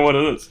don't know what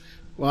it is.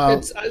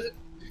 Well,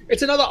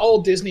 it's another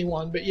old Disney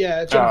one, but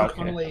yeah, Jennifer okay.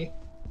 Connelly.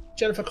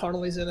 Jennifer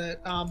Connelly's in it.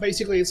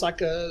 Basically, it's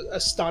like a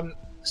stunt.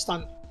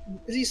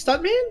 Is he a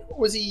stuntman? Or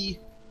was he?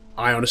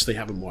 I honestly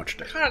haven't watched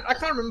it. I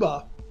can't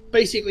remember.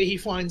 Basically, he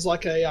finds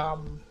like a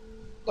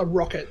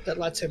rocket that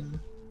lets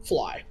him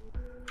fly.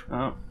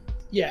 Oh.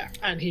 Yeah,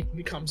 and he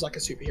becomes like a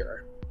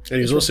superhero. And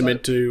he was also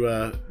meant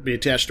to be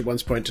attached at one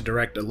point to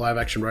direct a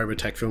live-action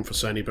Robotech film for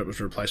Sony, but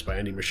was replaced by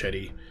Andy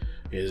Muschietti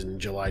in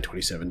July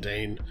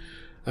 2017.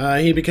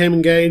 He became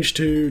engaged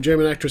to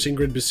German actress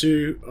Ingrid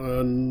Bissoux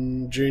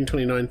on June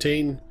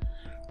 2019,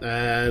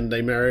 and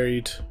they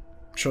married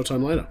a short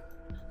time later.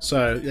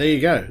 So, there you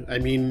go. I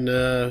mean,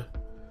 he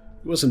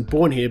wasn't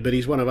born here, but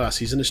he's one of us.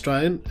 He's an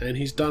Australian, and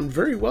he's done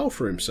very well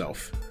for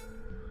himself.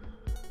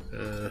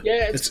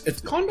 Yeah, it's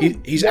kind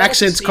of his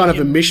accent's kind of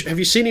a mission. Have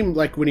you seen him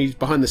like when he's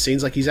behind the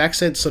scenes? Like his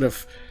accent's sort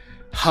of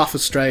half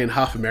Australian,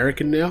 half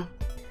American now.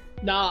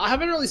 Nah, I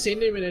haven't really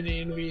seen him in any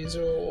interviews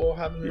or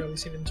haven't really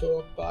seen him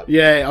talk. But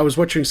yeah, I was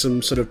watching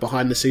some sort of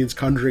behind the scenes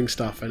Conjuring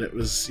stuff, and it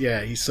was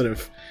he's sort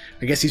of.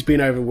 I guess he's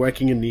been over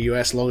working in the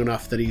US long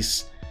enough that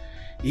his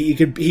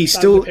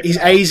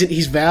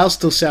vowels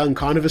still sound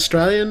kind of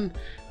Australian,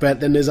 but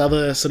then there's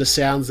other sort of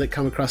sounds that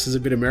come across as a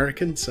bit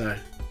American. So.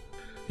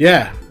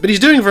 Yeah, but he's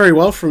doing very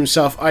well for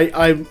himself.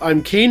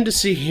 I'm keen to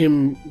see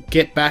him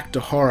get back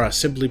to horror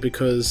simply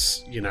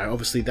because,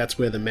 obviously that's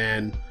where the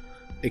man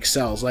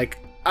excels. Like,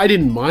 I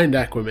didn't mind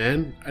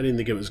Aquaman. I didn't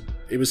think it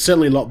was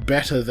certainly a lot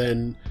better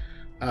than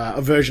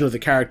a version of the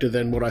character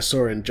than what I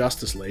saw in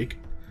Justice League.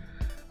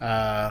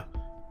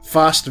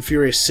 Fast and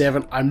Furious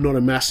 7, I'm not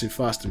a massive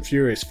Fast and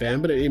Furious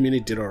fan, but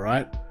it did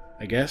alright,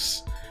 I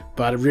guess.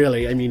 But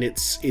really,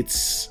 it's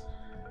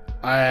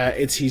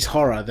his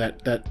horror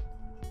that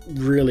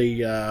really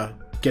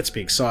gets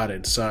me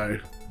excited, so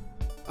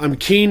I'm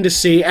keen to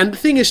see. And the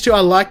thing is too, I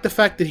like the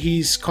fact that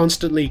he's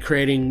constantly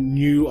creating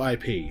new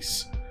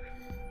IPs.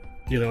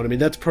 You know what I mean?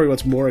 That's probably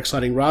what's more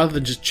exciting, rather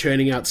than just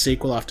churning out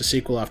sequel after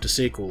sequel after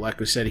sequel. Like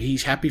we said,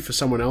 he's happy for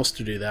someone else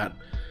to do that.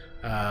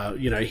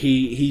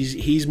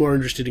 He's more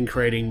interested in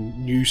creating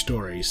new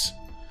stories.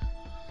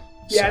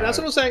 Yeah, and that's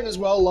what I'm saying as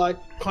well, like,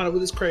 kind of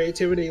with his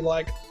creativity,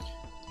 like,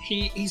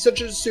 he's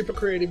such a super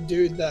creative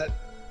dude that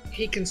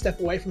he can step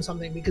away from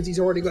something because he's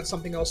already got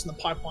something else in the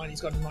pipeline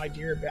he's got an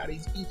idea about.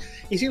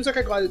 He seems like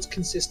a guy that's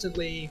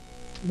consistently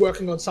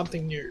working on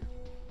something new.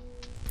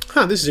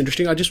 This is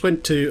interesting. I just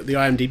went to the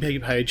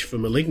IMDb page for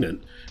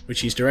Malignant,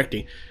 which he's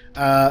directing.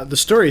 The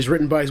story is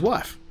written by his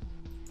wife,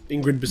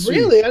 Ingrid Bissoux.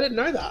 Really? I didn't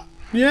know that.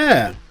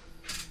 Yeah.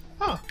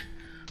 Huh.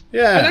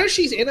 Yeah. I know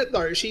she's in it,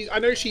 though. I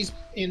know she's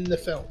in the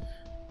film.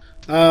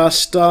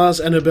 Stars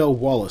Annabelle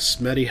Wallis,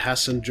 Maddie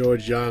Hassan,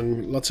 George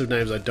Young, lots of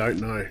names I don't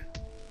know.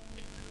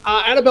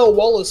 Annabelle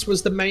Wallis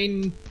was the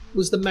mum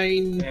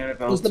in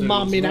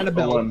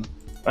Annabelle.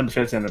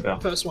 First Annabelle.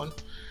 First one.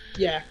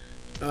 Yeah.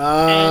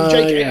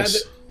 And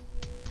yes.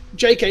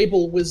 Jake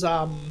Abel was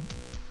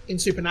in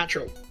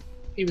Supernatural.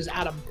 He was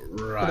Adam.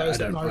 Right. For those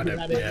that know who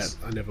that is.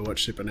 I never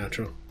watched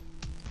Supernatural.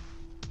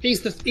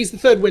 He's the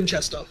third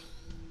Winchester.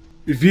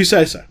 If you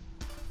say so.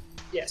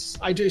 Yes,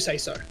 I do say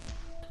so.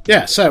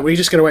 Yeah, so we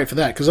just got to wait for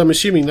that, because I'm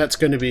assuming that's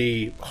going to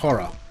be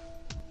horror.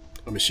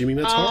 I'm assuming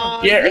that's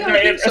horror? Yeah,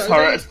 it's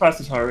horror. It's classed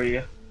as horror,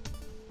 yeah.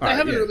 They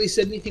haven't really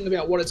said anything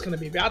about what it's going to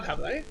be about, have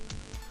they?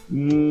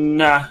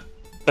 Nah,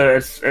 but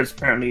it's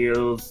apparently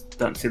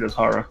don't see it as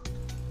horror.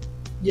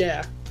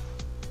 Yeah.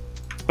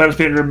 But it's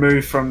been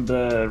removed from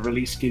the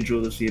release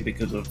schedule this year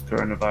because of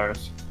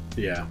coronavirus.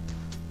 Yeah.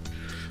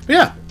 But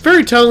yeah,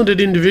 very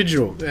talented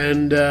individual,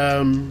 and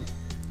I'm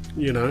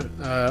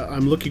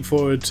looking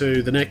forward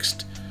to the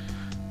next,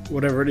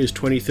 whatever it is,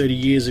 20, 30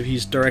 years of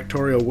his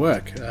directorial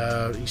work.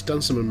 He's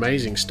done some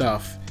amazing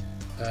stuff,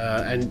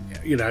 and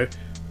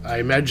I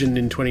imagine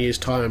in 20 years'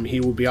 time he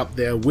will be up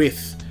there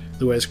with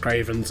the Wes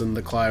Cravens and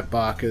the Clive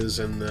Barkers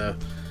and the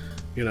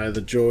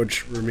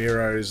George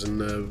Romeros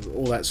and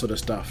all that sort of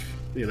stuff.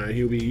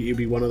 He'll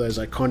be one of those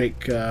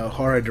iconic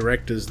horror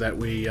directors that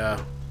we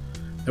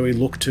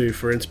look to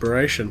for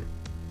inspiration.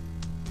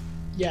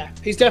 Yeah,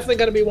 he's definitely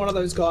going to be one of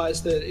those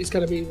guys that is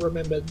going to be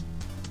remembered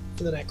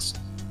for the next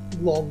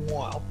long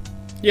while.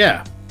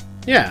 Yeah,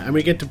 and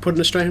we get to put an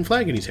Australian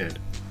flag in his hand.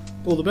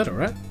 All the better,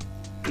 right?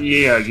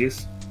 Yeah, I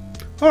guess.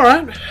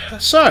 Alright,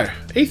 so,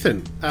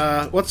 Ethan,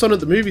 what's on at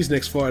the movies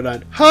next Friday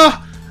night?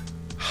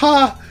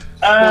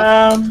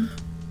 Nothing.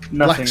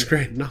 Black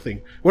screen,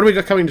 nothing. What do we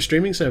got coming to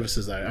streaming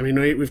services, though? I mean,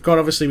 we've got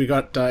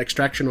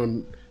Extraction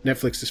on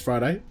Netflix this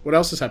Friday. What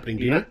else is happening,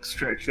 do you know?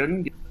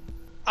 Extraction.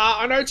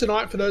 I know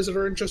tonight, for those that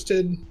are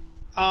interested,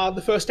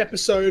 the first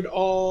episode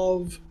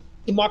of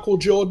the Michael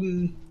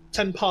Jordan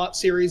 10-part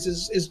series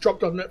is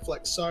dropped on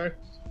Netflix, so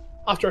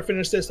after I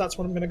finish this, that's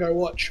what I'm going to go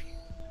watch.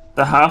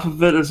 The half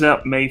of it is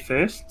out May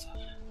 1st.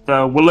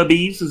 The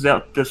Willoughbys is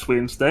out this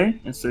Wednesday.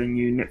 It's a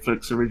new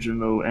Netflix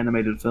original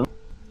animated film.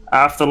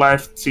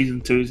 Afterlife Season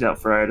 2 is out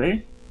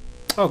Friday.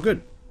 Oh,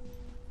 good.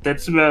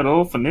 That's about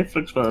all for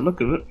Netflix by the look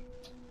of it.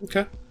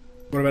 Okay.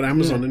 What about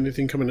Amazon?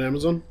 Anything coming to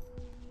Amazon?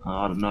 Oh,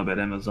 I don't know about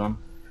Amazon.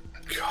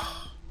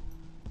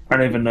 I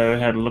don't even know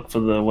how to look for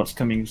the what's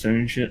coming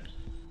soon shit.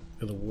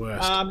 You're the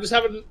worst. I'm just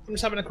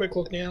having a quick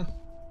look now.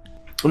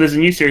 Well, there's a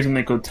new series on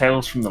there called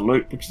Tales from the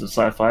Loop, which is a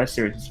sci-fi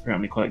series. It's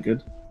apparently quite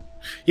good.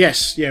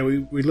 Yes, yeah,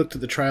 we looked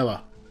at the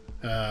trailer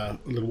a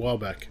little while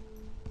back.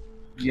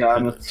 Yeah,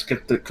 I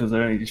skipped it because I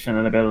only just found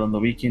out about it on the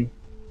weekend.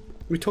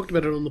 We talked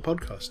about it on the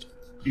podcast.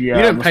 Yeah,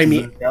 you don't pay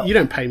me. You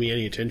don't pay me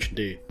any attention,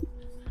 do you?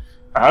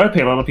 I don't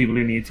pay a lot of people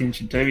any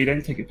attention, Toby.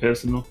 Don't take it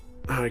personal.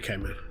 Okay,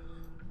 man.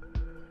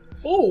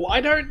 Oh, I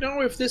don't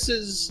know if this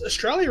is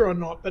Australia or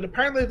not, but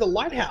apparently The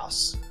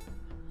Lighthouse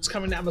is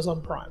coming to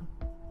Amazon Prime.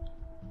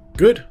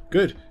 Good,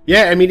 good.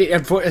 Yeah, I mean,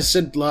 I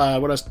said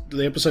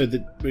the episode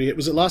that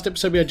was it last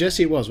episode we had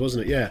Jesse. It was,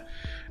 wasn't it? Yeah,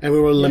 and we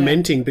were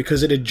lamenting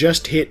because it had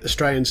just hit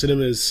Australian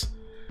cinemas,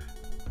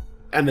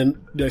 and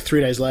then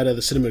 3 days later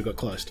the cinema got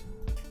closed.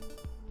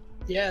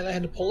 Yeah, they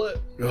had to pull it.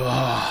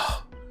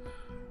 Oh,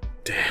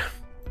 damn!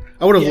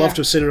 I would have loved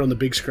to have seen it on the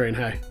big screen.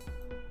 Hey.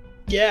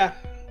 Yeah,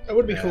 that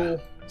would be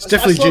cool. It's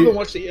definitely I still haven't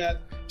watched it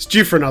yet. It's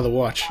due for another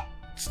watch.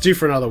 It's due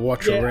for another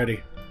watch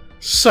already.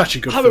 Such a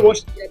good film. I haven't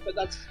watched it yet,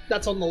 but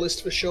that's on the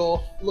list for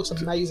sure. It looks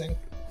amazing.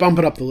 Bump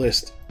it up the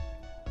list.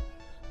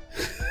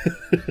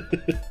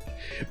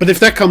 But if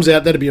that comes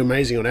out, that'd be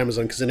amazing on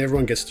Amazon, because then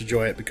everyone gets to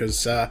enjoy it,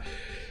 because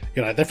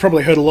they've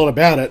probably heard a lot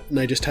about it and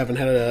they just haven't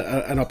had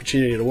an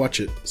opportunity to watch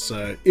it.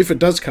 So if it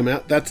does come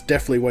out, that's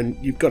definitely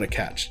one you've got to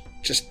catch.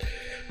 Just,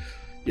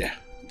 yeah,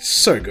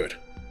 so good.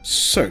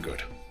 So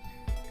good.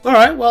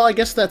 Alright, well, I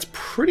guess that's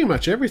pretty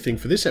much everything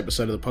for this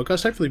episode of the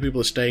podcast. Hopefully people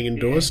are staying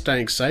indoors,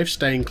 staying safe,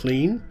 staying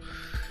clean.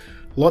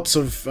 Lots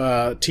of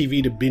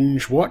TV to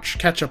binge watch.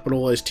 Catch up on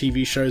all those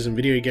TV shows and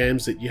video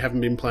games that you haven't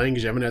been playing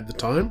because you haven't had the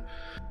time.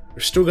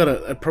 We've still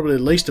got probably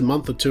at least a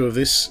month or two of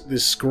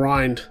this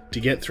grind to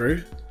get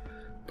through.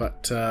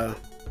 But, oh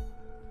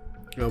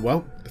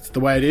well, that's the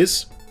way it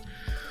is.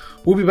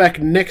 We'll be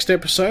back next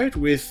episode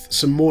with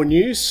some more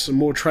news, some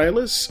more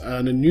trailers,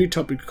 and a new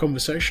topic of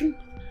conversation.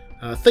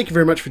 Thank you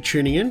very much for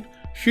tuning in.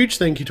 Huge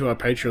thank you to our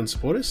Patreon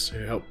supporters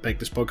who help make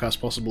this podcast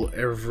possible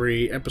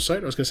every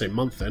episode. I was going to say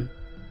month then,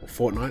 or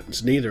fortnight.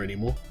 It's neither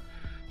anymore.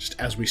 Just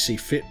as we see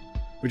fit.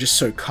 We're just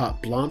so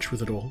carte blanche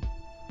with it all.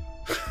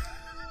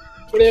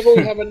 Whatever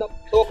we have enough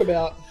to talk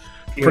about.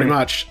 Pretty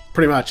much.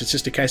 It's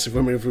just a case of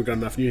when we've got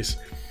enough news.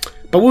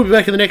 But we'll be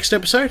back in the next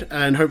episode,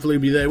 and hopefully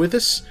you'll be there with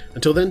us.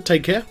 Until then,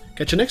 take care.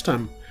 Catch you next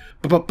time.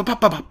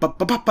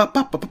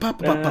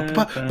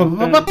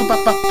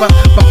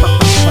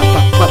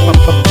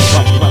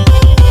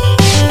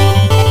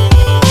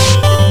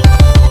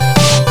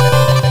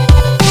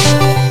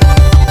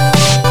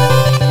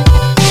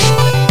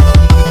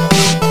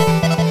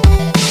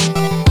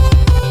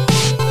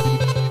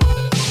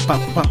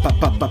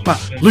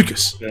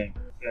 Lucas.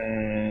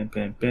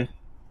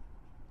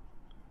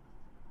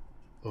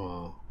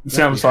 Oh,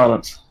 sound of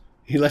silence.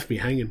 He left me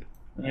hanging.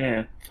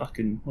 Yeah,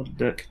 fucking what a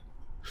dick.